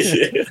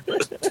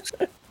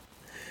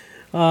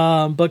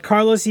 But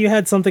Carlos, you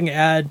had something to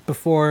add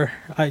before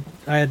I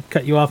had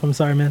cut you off. I'm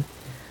sorry, man.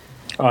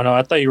 Oh no,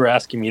 I thought you were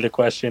asking me the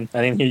question.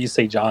 I didn't hear you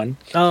say John.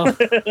 Oh,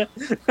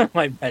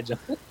 My bad, John.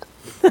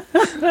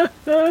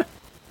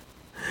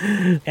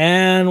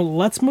 And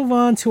let's move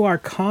on to our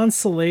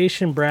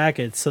consolation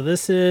bracket. So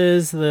this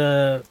is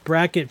the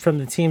bracket from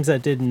the teams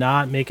that did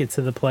not make it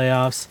to the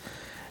playoffs.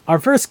 Our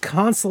first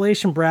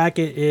consolation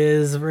bracket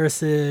is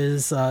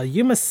versus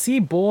Yuma Sea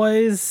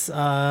Boys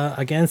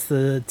against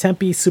the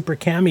Tempe Super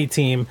Cami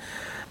team,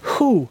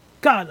 who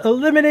got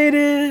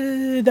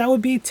eliminated. That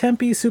would be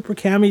Tempe Super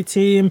Cami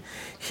team.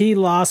 He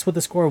lost with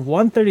a score of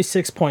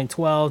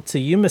 136.12 to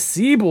Yuma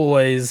Sea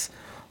Boys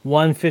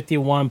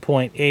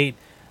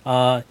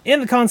 151.8.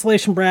 In the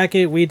consolation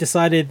bracket, we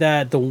decided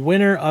that the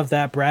winner of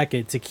that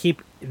bracket, to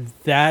keep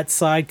that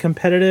side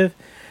competitive,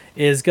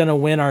 is going to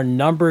win our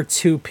number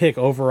 2 pick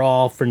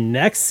overall for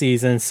next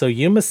season. So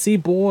Yuma Sea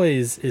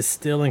Boys is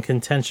still in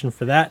contention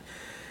for that.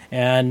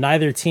 And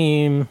neither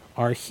team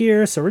are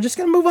here, so we're just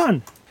going to move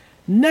on.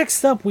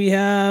 Next up, we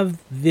have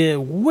the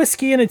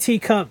Whiskey in a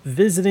Teacup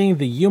visiting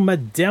the Yuma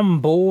Dem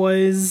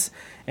Boys.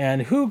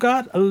 And who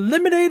got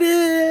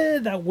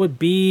eliminated? That would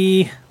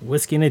be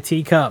Whiskey in a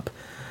Teacup.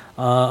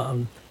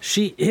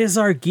 She is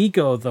our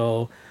Geeko,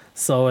 though.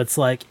 So it's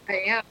like,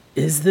 I am.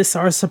 is this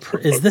a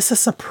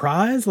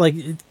surprise? Like,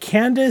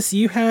 Candace,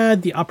 you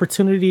had the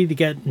opportunity to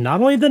get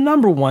not only the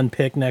number 1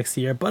 pick next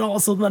year, but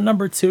also the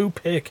number 2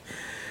 pick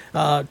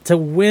to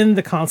win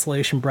the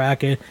consolation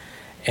bracket.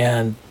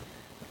 And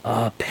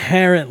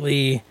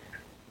apparently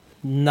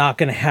not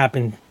going to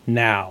happen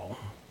now.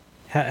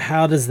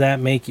 How does that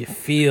make you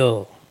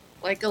feel?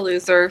 Like a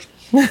loser.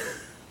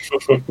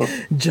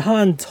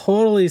 John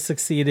totally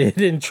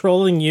succeeded in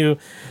trolling you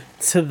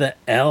to the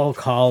L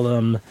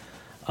column.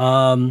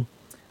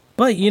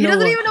 But He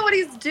doesn't even know what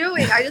he's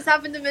doing. I just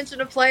happened to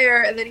mention a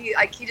player, and then he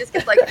just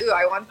gets like, "Ooh,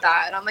 I want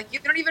that," and I'm like, "You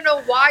don't even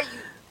know why you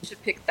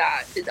should pick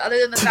that,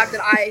 other than the fact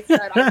that I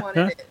said I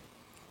wanted it."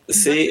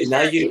 See,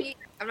 now you.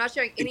 I'm not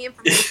sharing any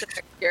information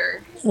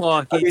here.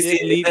 Well, he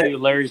did leave you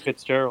Larry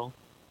Fitzgerald.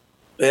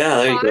 Yeah,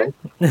 there you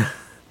go.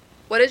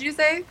 What did you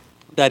say?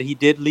 That he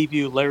did leave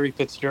you Larry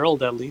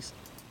Fitzgerald at least.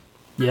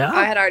 Yeah.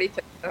 I had already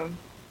picked him.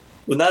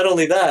 Well, not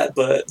only that,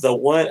 but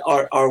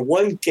our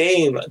one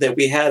game that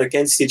we had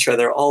against each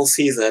other all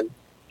season,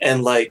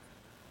 and like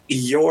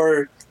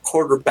your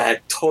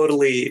quarterback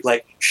totally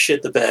like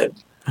shit the bed.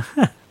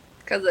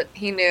 Because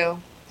he knew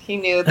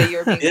that you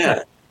were being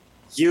Yeah,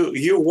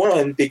 you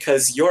won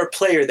because your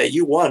player that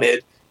you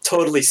wanted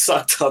totally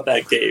sucked on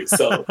that game.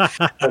 So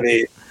I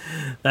mean,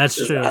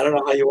 That's true. I don't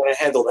know how you want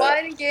to handle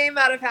that. One game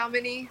out of how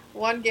many?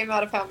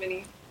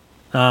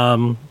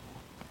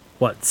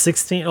 What,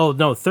 16? Oh,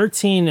 no,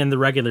 13 in the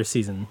regular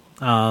season.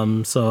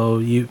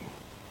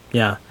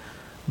 Yeah.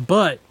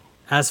 But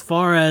as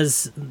far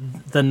as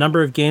the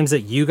number of games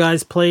that you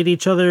guys played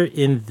each other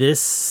in this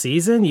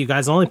season, you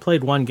guys only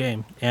played 1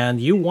 game. And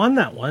you won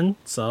that one,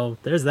 so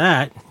there's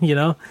that, you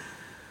know.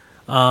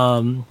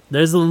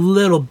 There's a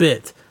little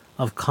bit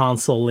of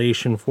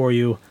consolation for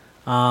you.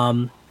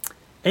 And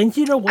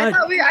you know what?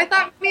 I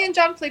thought me and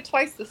John played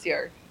twice this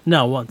year.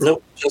 No, once.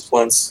 Nope, just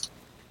once.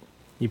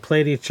 You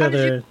played each How other.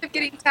 did you end up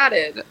getting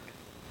tatted?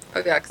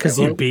 Okay, Because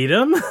you beat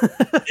him?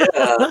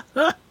 Yeah.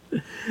 That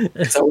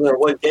was our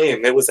one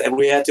game. And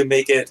we had to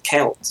make it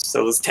count.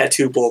 So it was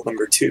Tattoo Bowl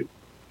number 2.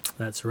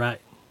 That's right.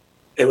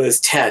 It was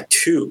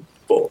Tattoo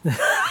Bowl.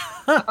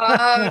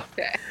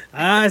 Okay.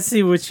 I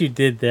see what you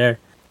did there.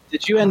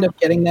 Did you end up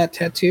getting that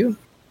tattoo?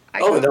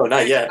 Oh, no,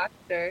 not yet.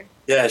 After.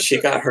 Yeah, she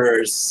got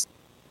hers.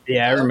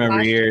 Yeah, I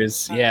remember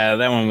yours. Yeah,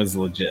 that one was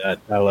legit.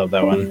 I love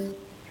that one.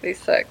 Pretty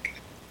sick.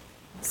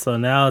 So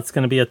now it's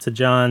going to be up to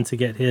John to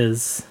get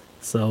his.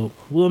 So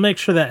we'll make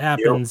sure that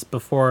happens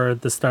before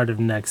the start of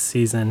next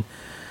season.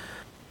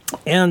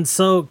 And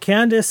so,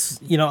 Candace,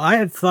 I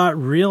had thought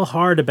real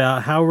hard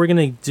about how we're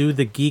going to do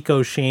the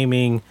Geeko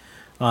shaming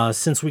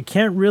since we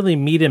can't really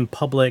meet in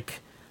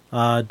public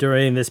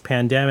during this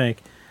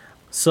pandemic.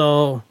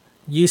 So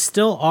you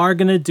still are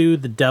going to do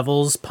the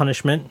Devil's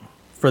Punishment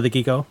for the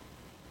Geeko.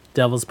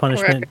 Devil's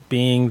Punishment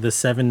being the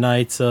 7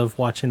 nights of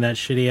watching that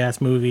shitty-ass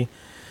movie.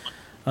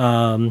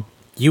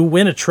 You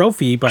win a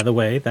trophy, by the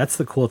way. That's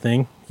the cool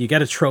thing. You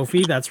get a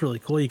trophy. That's really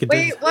cool. You could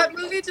Wait, what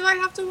movie do I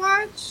have to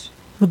watch?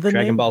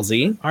 Dragon Ball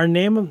Z?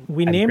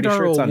 We named our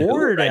sure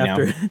award right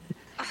after.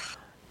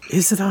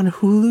 Is it on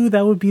Hulu?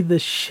 That would be the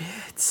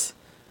shit.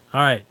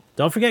 All right.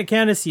 Don't forget,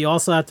 Candace, you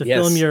also have to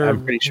film your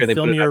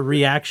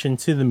reaction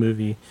to the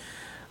movie.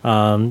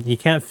 You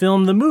can't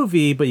film the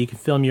movie, but you can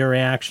film your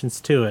reactions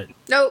to it.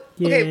 Nope.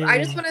 Okay, Yay.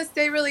 I just want to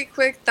say really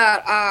quick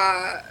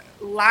that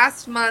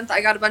last month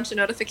I got a bunch of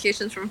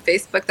notifications from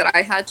Facebook that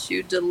I had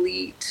to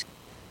delete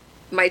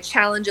my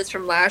challenges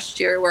from last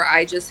year where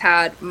I just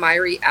had my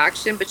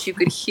reaction, but you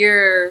could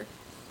hear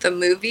the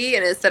movie,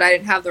 and it said I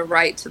didn't have the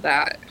right to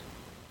that.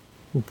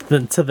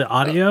 To the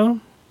audio?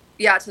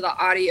 Yeah, to the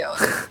audio.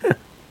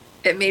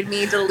 It made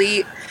me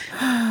delete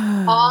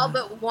all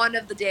but one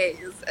of the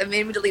days. It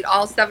made me delete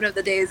all 7 of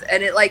the days,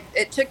 and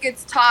it took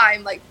its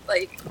time.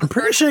 I'm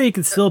pretty sure you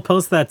can still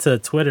post that to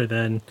Twitter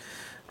then,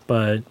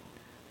 but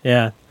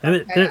yeah,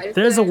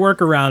 there's a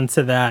workaround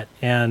to that,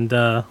 and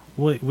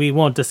we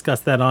won't discuss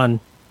that on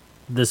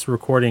this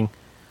recording,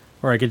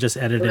 or I could just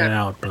edit it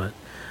out. But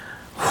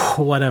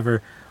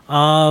whatever.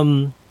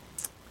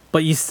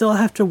 But you still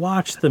have to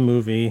watch the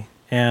movie,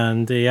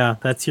 and yeah,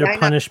 that's your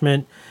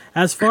punishment.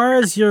 As far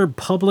as your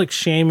public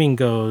shaming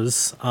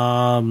goes,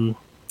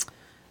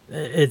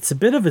 it's a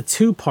bit of a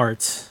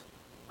two-part.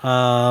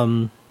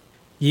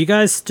 You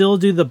guys still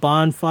do the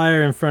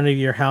bonfire in front of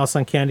your house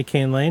on Candy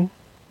Cane Lane,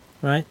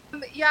 right?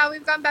 Yeah,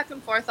 we've gone back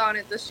and forth on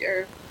it this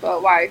year,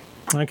 but why?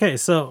 Okay,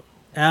 so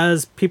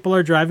as people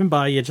are driving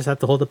by, you just have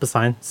to hold up a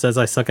sign that says,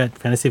 "I suck at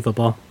fantasy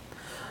football."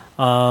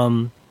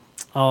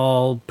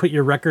 I'll put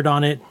your record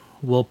on it.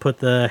 We'll put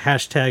the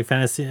hashtag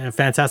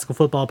Fantastical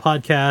Football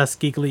Podcast,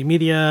 Geek Elite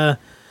Media,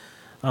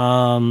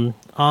 on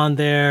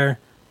there.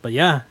 But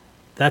yeah,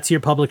 that's your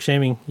public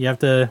shaming. You have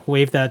to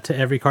wave that to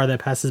every car that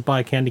passes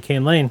by Candy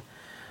Cane Lane.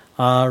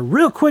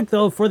 Real quick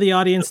though, for the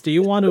audience, do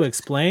you want to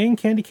explain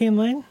Candy Cane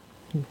Lane?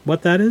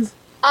 What that is?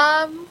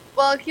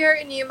 Well, here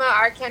in Yuma,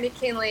 our Candy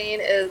Cane Lane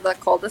is a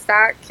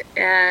cul-de-sac,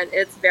 and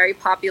it's very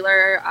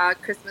popular.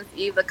 Christmas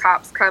Eve, the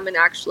cops come and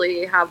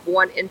actually have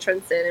one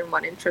entrance in and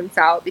one entrance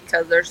out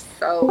because there's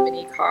so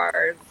many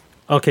cars.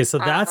 Okay, so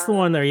that's the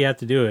one where you have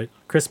to do it.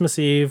 Christmas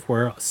Eve,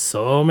 where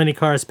so many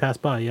cars pass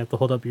by, you have to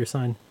hold up your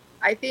sign.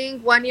 I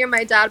think one year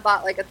my dad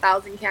bought like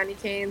 1,000 candy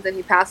canes, and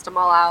he passed them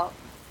all out,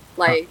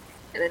 like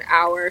in an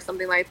hour or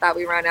something like that.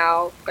 We ran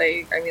out.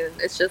 Like, I mean,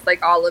 it's just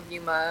like all of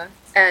Yuma.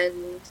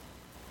 And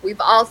we've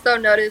also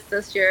noticed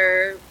this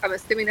year, I'm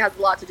assuming it has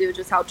a lot to do with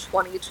just how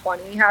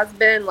 2020 has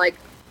been. Like,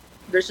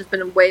 there's just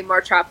been way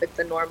more traffic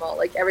than normal.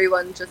 Like,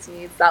 everyone just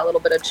needs that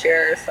little bit of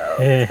cheer, so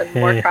it's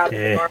been more crowded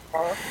than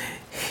normal.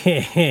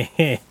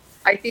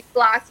 I think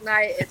last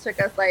night it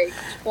took us like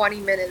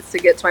 20 minutes to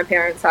get to my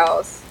parents'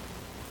 house.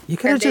 You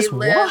could have just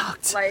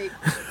walked. Like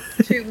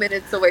 2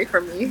 minutes away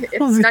from me.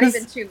 It's not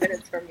even 2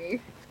 minutes from me.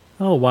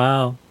 Oh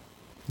wow,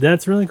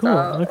 that's really cool.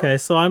 Okay,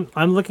 so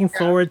I'm looking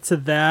forward to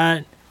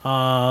that.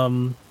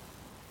 I'm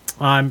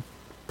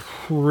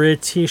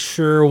pretty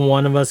sure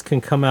one of us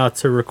can come out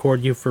to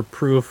record you for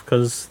proof,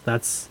 because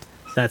that's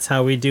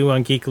how we do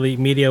on Geek Elite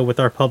Media with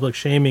our public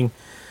shaming.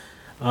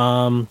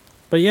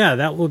 But yeah,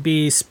 that will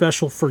be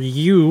special for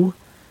you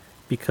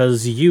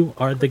because you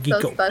are the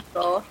geek. So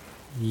special.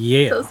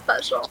 Yeah. So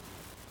special.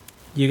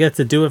 You get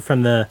to do it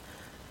from the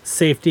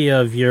safety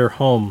of your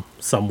home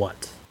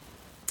somewhat.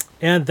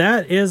 And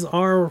that is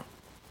our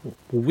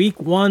week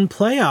 1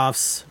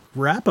 playoffs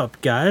wrap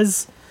up,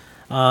 guys.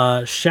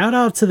 Shout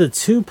out to the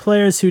 2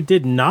 players who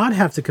did not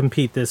have to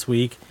compete this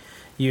week.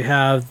 You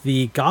have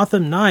the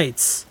Gotham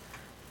Knights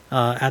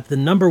at the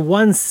number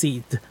 1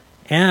 seed,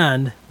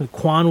 and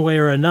Quan Way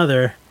or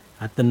Another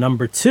at the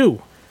number 2.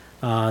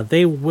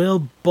 They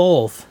will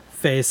both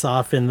face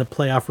off in the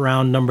playoff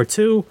round number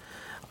 2.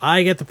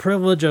 I get the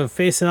privilege of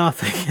facing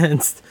off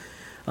against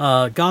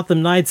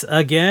Gotham Knights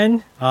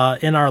again.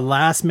 In our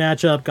last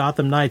matchup,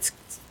 Gotham Knights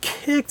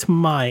kicked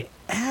my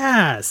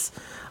ass.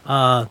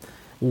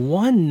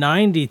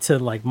 190 to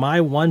like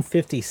my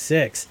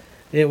 156.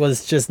 It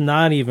was just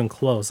not even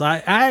close.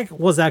 I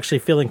was actually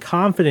feeling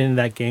confident in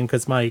that game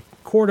because my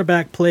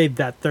quarterback played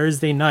that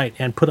Thursday night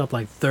and put up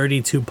like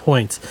 32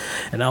 points.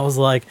 And I was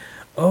like,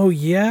 oh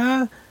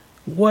yeah?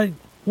 What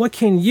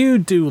can you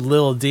do,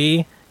 Lil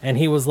D? And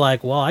he was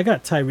like, well, I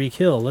got Tyreek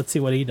Hill. Let's see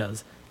what he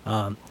does.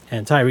 And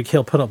Tyreek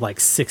Hill put up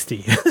like 60.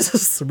 This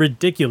is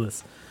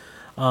ridiculous.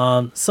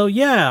 So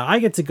yeah, I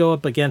get to go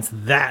up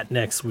against that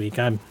next week.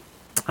 I'm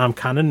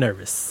kind of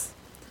nervous.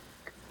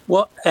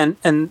 Well, and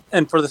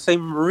for the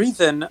same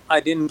reason, I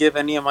didn't give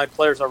any of my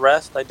players a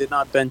rest. I did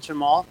not bench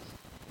them all.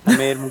 I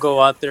made them go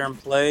out there and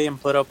play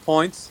and put up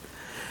points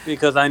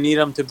because I need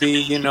them to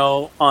be,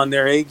 on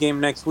their A game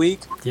next week.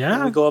 Yeah,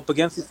 and we go up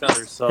against each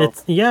other. So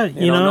it's,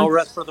 no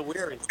rest for the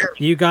weary.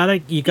 You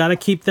gotta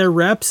keep their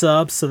reps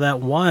up so that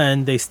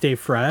one, they stay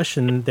fresh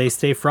and they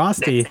stay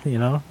frosty.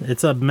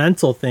 It's a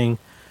mental thing.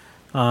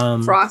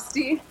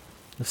 Frosty.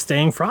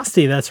 Staying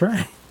frosty. That's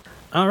right.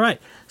 All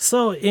right.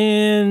 So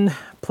in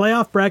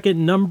playoff bracket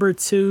number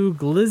 2,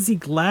 Glizzy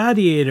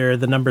Gladiator,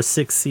 the number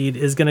 6 seed,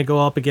 is going to go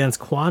up against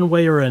Quan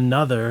Way or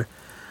Another.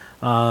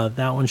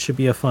 That one should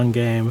be a fun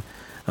game.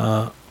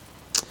 And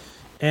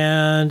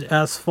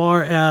as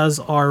far as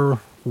our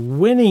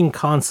winning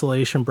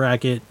consolation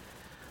bracket,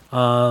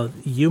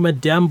 Yuma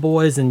Dem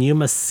Boys and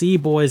Yuma C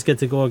Boys get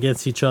to go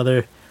against each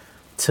other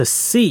to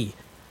see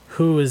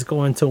who is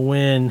going to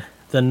win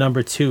the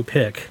number 2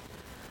 pick.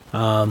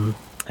 And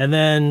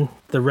then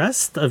the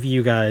rest of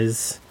you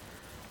guys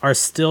are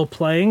still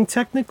playing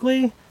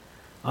technically.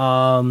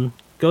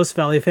 Ghost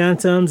Valley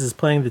Phantoms is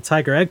playing the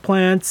Tiger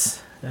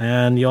Eggplants,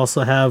 and you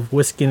also have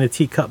Whiskey in a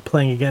Teacup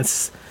playing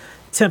against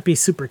Tempe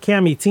Super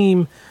Cami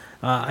team.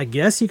 I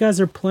guess you guys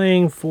are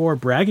playing for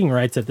bragging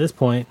rights at this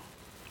point.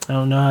 I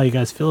don't know how you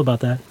guys feel about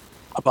that.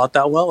 About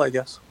that well, I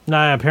guess.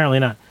 No, apparently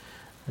not.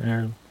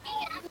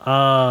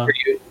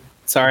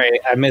 Sorry,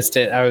 I missed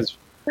it. I was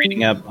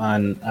reading up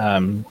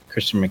on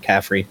Christian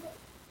McCaffrey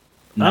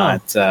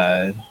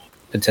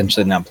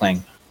potentially not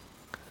playing.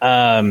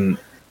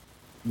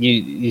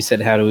 You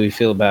said, how do we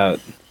feel about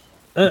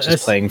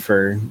just playing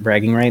for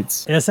bragging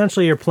rights?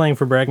 Essentially, you're playing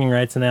for bragging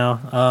rights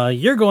now.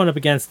 You're going up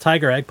against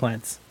Tiger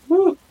Eggplants.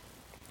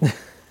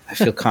 I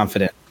feel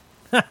confident.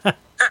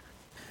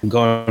 I'm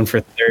going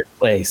for third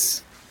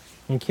place.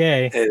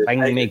 Okay, if I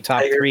can make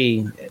top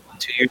 3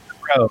 2 years in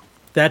a row.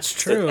 That's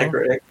true. The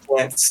Tiger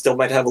Eggplant still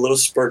might have a little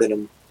spurt in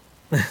him.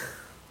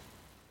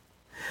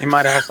 He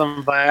might have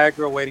some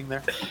Viagra waiting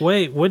there.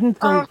 Wait, wouldn't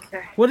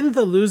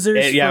the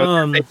losers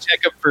from they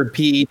check up for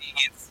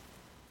PEDs.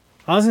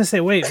 I was gonna say,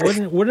 wait,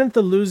 wouldn't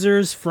the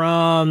losers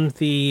from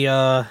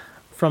the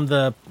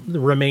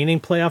remaining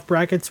playoff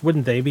brackets,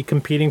 wouldn't they be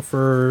competing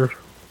for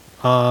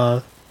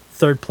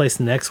third place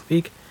next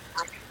week?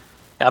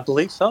 I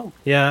believe so.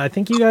 Yeah, I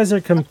think you guys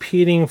are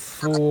competing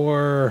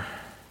for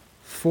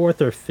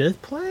 4th or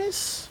 5th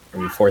place?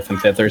 Maybe 4th and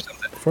 5th or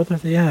something.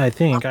 4th or yeah, I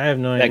think. I have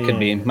no idea. That could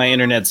be. My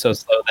internet's so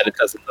slow that it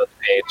doesn't load the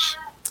page.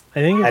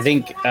 I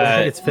think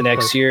it's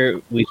next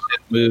year we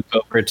should move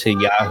over to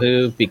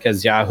Yahoo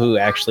because Yahoo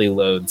actually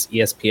loads.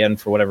 ESPN,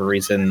 for whatever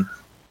reason,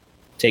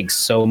 takes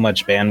so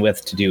much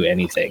bandwidth to do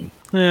anything.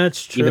 Yeah,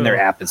 that's true. Even their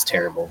app is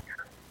terrible.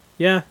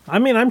 Yeah, I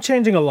mean, I'm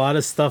changing a lot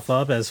of stuff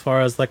up as far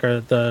as like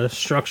the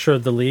structure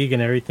of the league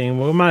and everything.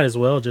 We might as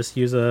well just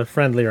use a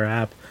friendlier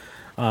app.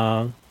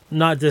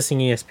 Not dissing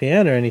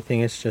ESPN or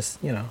anything. It's just,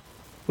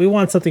 we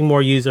want something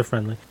more user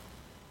friendly.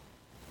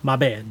 My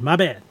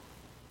bad.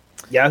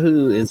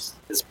 Yahoo is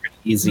pretty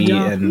easy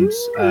and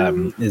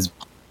is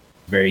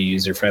very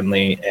user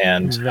friendly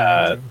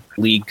and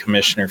league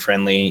commissioner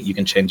friendly. You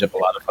can change up a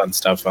lot of fun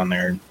stuff on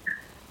their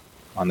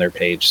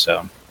page.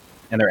 So,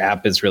 and their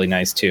app is really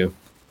nice too.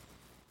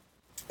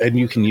 And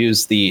you can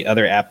use the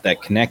other app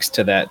that connects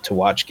to that to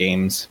watch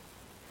games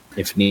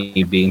if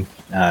need be.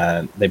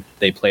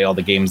 They play all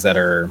the games that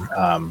are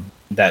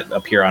that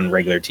appear on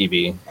regular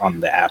TV on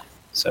the app.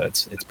 So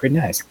it's pretty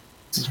nice.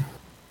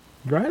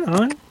 Right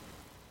on.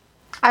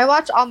 I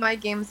watch all my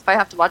games if I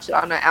have to watch it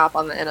on an app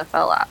on the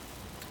NFL app.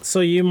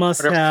 So you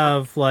must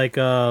have like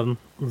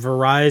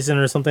Verizon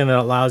or something that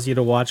allows you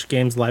to watch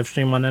games live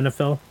stream on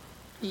NFL?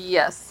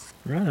 Yes.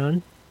 Right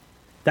on.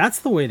 That's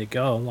the way to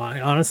go. Like,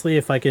 honestly,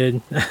 if I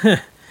could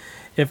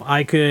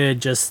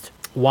just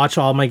watch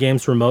all my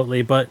games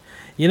remotely, but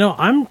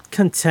I'm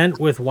content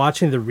with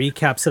watching the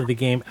recaps of the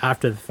game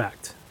after the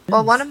fact.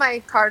 Well, one of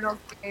my Cardinals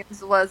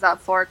games was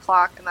at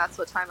 4:00, and that's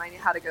what time I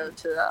had to go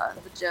to the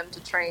gym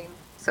to train.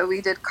 So we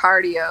did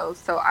cardio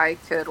so I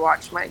could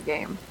watch my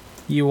game.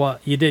 You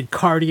did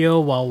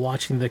cardio while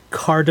watching the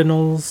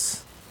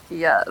Cardinals?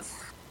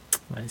 Yes.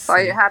 I see. So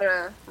I had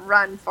to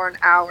run for an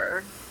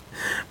hour.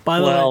 By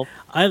the way,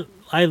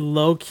 I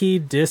low-key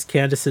dissed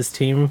Candace's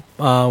team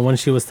when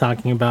she was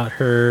talking about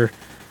her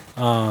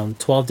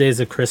 12 Days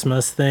of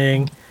Christmas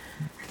thing.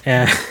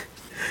 And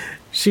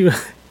she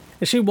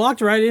walked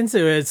right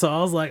into it, so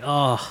I was like,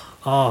 I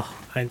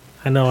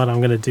know what I'm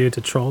going to do to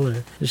troll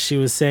her. She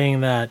was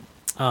saying that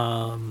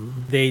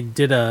they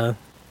did a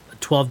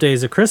 12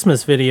 Days of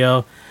Christmas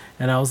video,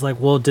 and I was like,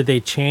 well, did they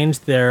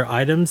change their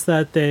items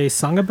that they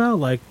sung about,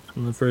 like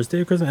on the first day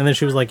of Christmas? And then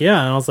she was like,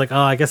 yeah, and I was like,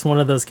 I guess one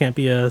of those can't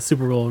be a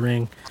Super Bowl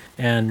ring.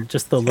 And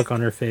just the look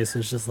on her face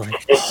was just like,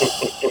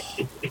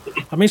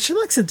 I mean, she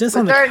likes to diss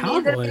on the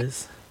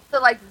Cowboys. To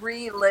like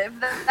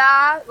relive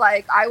that,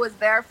 like I was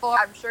there for.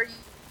 I'm sure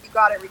you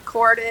got it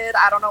recorded.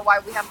 I don't know why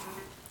we have to.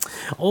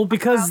 Oh,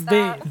 because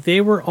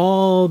they were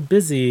all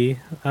busy.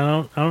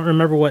 I don't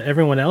remember what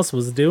everyone else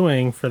was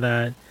doing for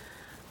that.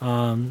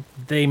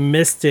 They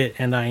missed it,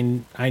 and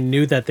I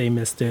knew that they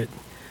missed it.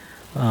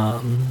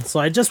 So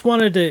I just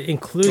wanted to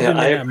include them in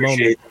that moment.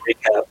 The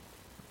recap.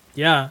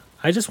 Yeah,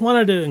 I just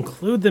wanted to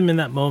include them in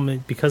that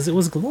moment because it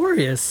was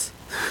glorious.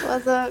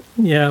 Was it?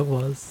 Yeah, it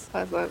was.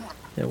 Was it?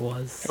 It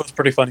was. It was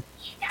pretty funny.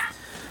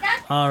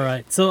 All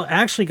right. So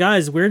actually,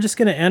 guys, we're just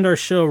going to end our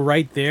show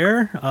right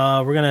there.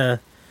 We're going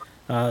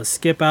to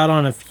skip out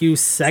on a few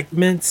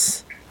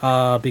segments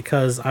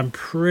because I'm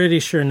pretty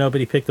sure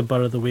nobody picked the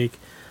butt of the week.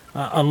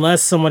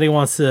 Unless somebody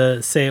wants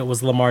to say it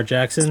was Lamar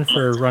Jackson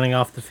for running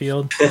off the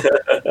field.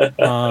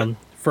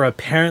 For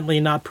apparently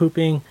not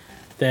pooping,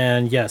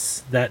 then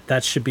yes,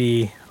 that should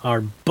be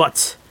our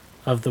butt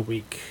of the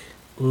week.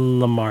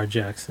 Lamar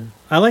Jackson.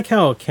 I like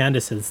how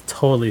Candace has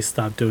totally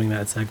stopped doing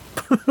that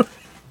segment.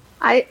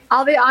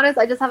 I'll be honest,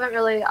 I just haven't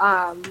really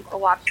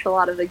watched a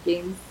lot of the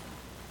games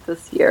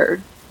this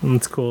year.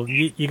 That's cool.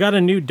 You got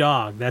a new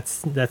dog.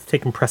 That's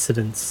taking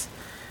precedence.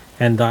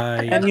 And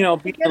being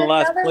in the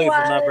last place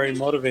is not very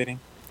motivating.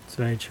 It's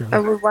very true.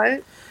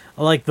 What?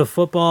 Like the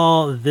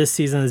football this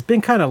season has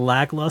been kind of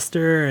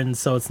lackluster, and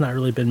so it's not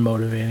really been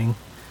motivating.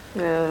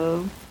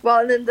 No.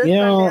 Well, and then this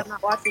Sunday I'm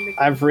not watching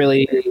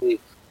the game.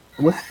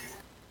 What?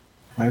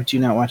 Why would you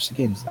not watch the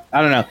games?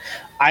 I don't know.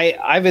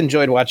 I've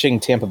enjoyed watching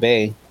Tampa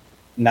Bay,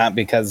 not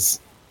because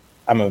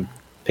I'm a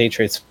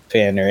Patriots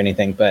fan or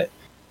anything, but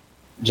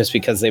just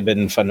because they've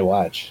been fun to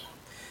watch.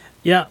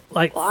 Yeah,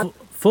 like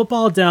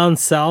football down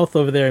south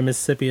over there in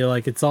Mississippi,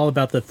 like it's all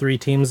about the three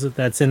teams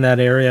that's in that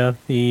area.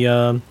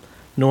 The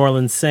New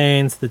Orleans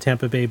Saints, the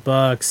Tampa Bay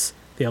Bucks,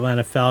 the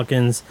Atlanta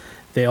Falcons.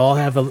 They all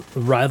have a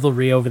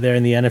rivalry over there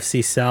in the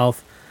NFC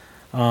South.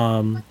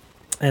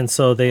 And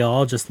so they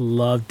all just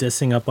love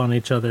dissing up on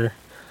each other.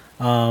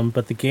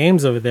 But the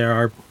games over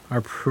there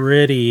are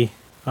pretty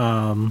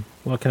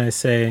What can I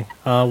say?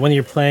 When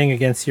you're playing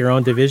against your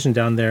own division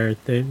down there,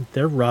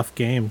 they're rough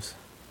games.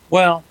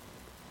 Well,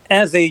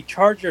 as a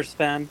Chargers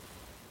fan,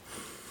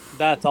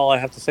 that's all I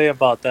have to say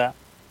about that.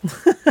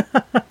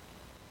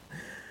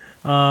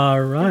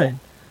 All right.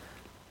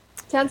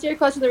 To answer your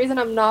question, the reason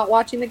I'm not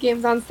watching the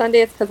games on Sunday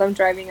is because I'm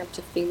driving up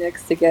to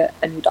Phoenix to get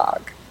a new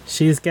dog.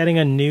 She's getting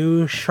a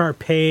new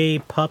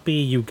Shar-Pei puppy,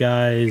 you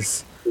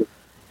guys.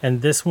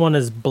 And this one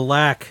is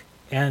black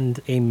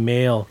and a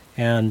male.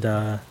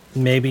 And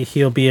maybe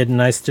he'll be a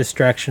nice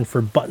distraction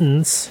for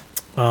Buttons.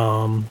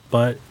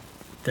 But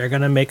they're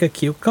going to make a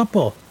cute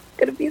couple.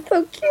 Gonna be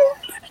so cute.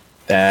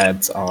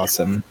 That's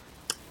awesome.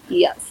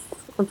 Yes.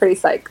 I'm pretty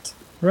psyched.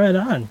 Right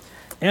on.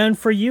 And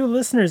for you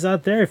listeners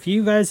out there, if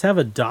you guys have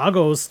a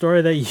doggo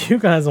story that you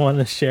guys want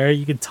to share,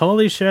 you can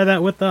totally share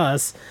that with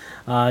us.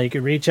 You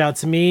can reach out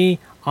to me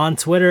on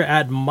Twitter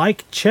at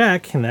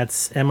MikeCzech, and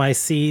that's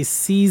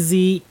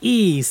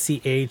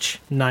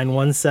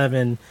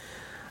MikeCzech917.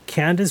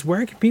 Candace,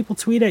 where can people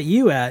tweet at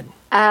you at?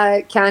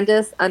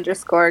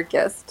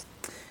 Candace_Gist.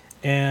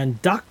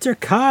 And Dr.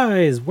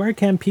 Kais, where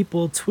can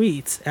people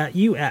tweet at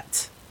you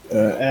at?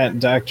 At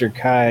Dr.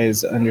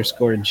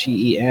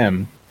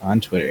 Kais_GEM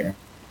on Twitter.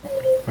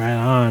 Right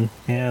on.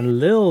 And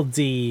Lil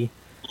D,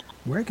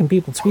 where can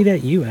people tweet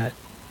at you at?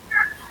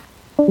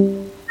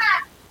 Oh,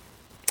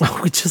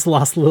 we just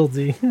lost Lil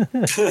D.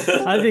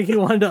 I think he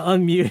wanted to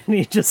unmute and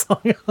he just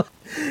hung up.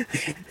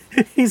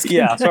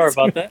 Yeah, sorry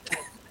about that.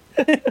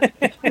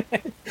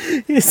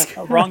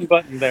 Wrong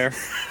button there.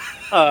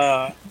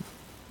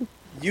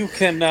 You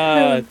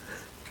can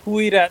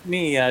tweet at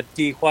me at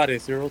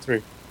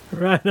djuarez03.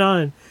 Right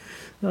on.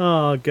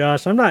 Oh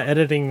gosh, I'm not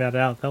editing that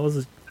out. That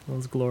was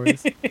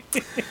glorious.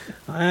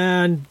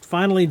 And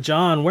finally,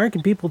 John, where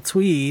can people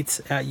tweet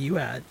at you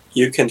at?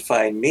 You can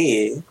find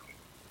me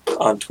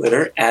on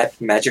Twitter at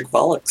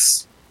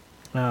MagicVolix.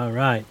 All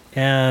right.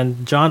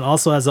 And John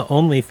also has an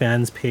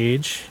OnlyFans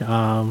page.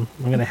 I'm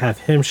going to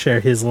have him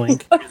share his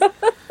link.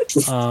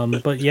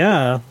 But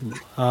yeah,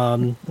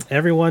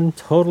 everyone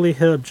totally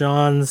hit up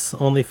John's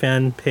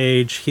OnlyFans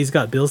page. He's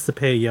got bills to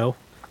pay, yo.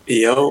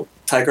 Yo,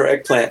 Tiger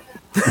Eggplant.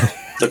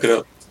 Look it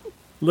up.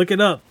 Look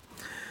it up.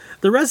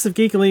 The rest of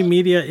Geek Elite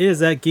Media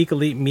is at Geek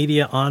Elite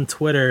Media on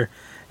Twitter,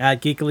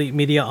 at Geek Elite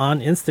Media on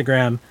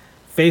Instagram.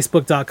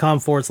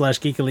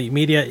 Facebook.com/Geek Elite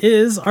Media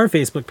is our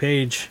Facebook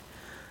page.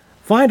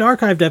 Find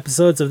archived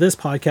episodes of this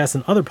podcast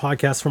and other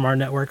podcasts from our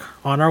network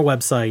on our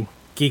website,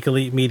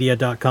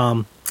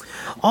 geekelitemedia.com.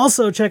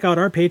 Also, check out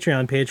our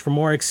Patreon page for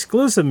more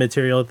exclusive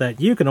material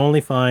that you can only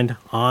find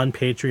on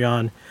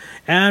Patreon.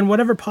 And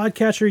whatever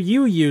podcatcher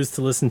you use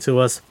to listen to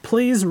us,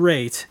 please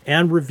rate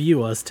and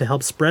review us to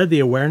help spread the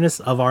awareness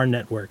of our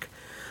network.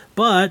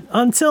 But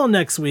until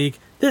next week,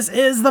 this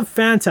is the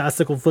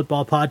Fantastical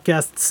Football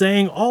Podcast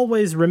saying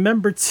always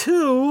remember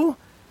to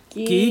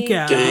geek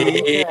out.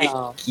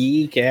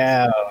 Geek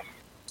out.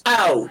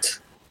 Out.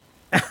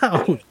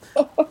 Out.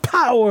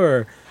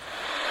 Power.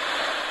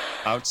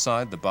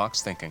 Outside the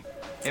box thinking.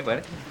 Hey,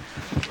 buddy.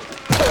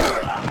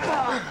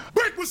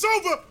 Break was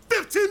over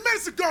 15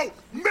 minutes ago,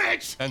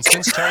 Mitch! And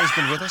since Terry's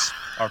been with us,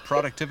 our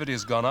productivity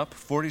has gone up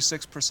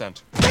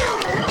 46%.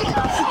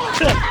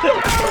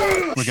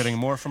 We're getting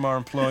more from our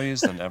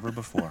employees than ever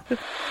before.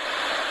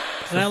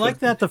 And I like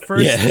that the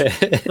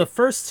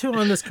first two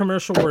on this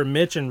commercial were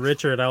Mitch and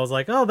Richard. I was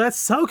like, oh, that's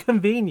so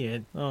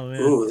convenient. Oh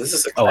man. Ooh, this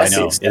is a I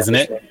know, isn't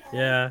it?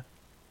 Yeah.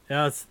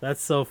 Yeah,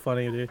 that's so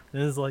funny, dude.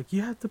 And it's like,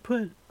 you have to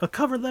put a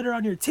cover letter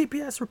on your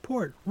TPS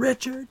report,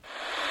 Richard.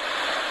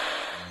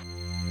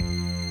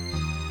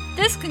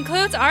 This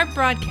concludes our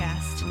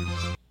broadcast.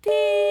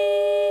 Beep.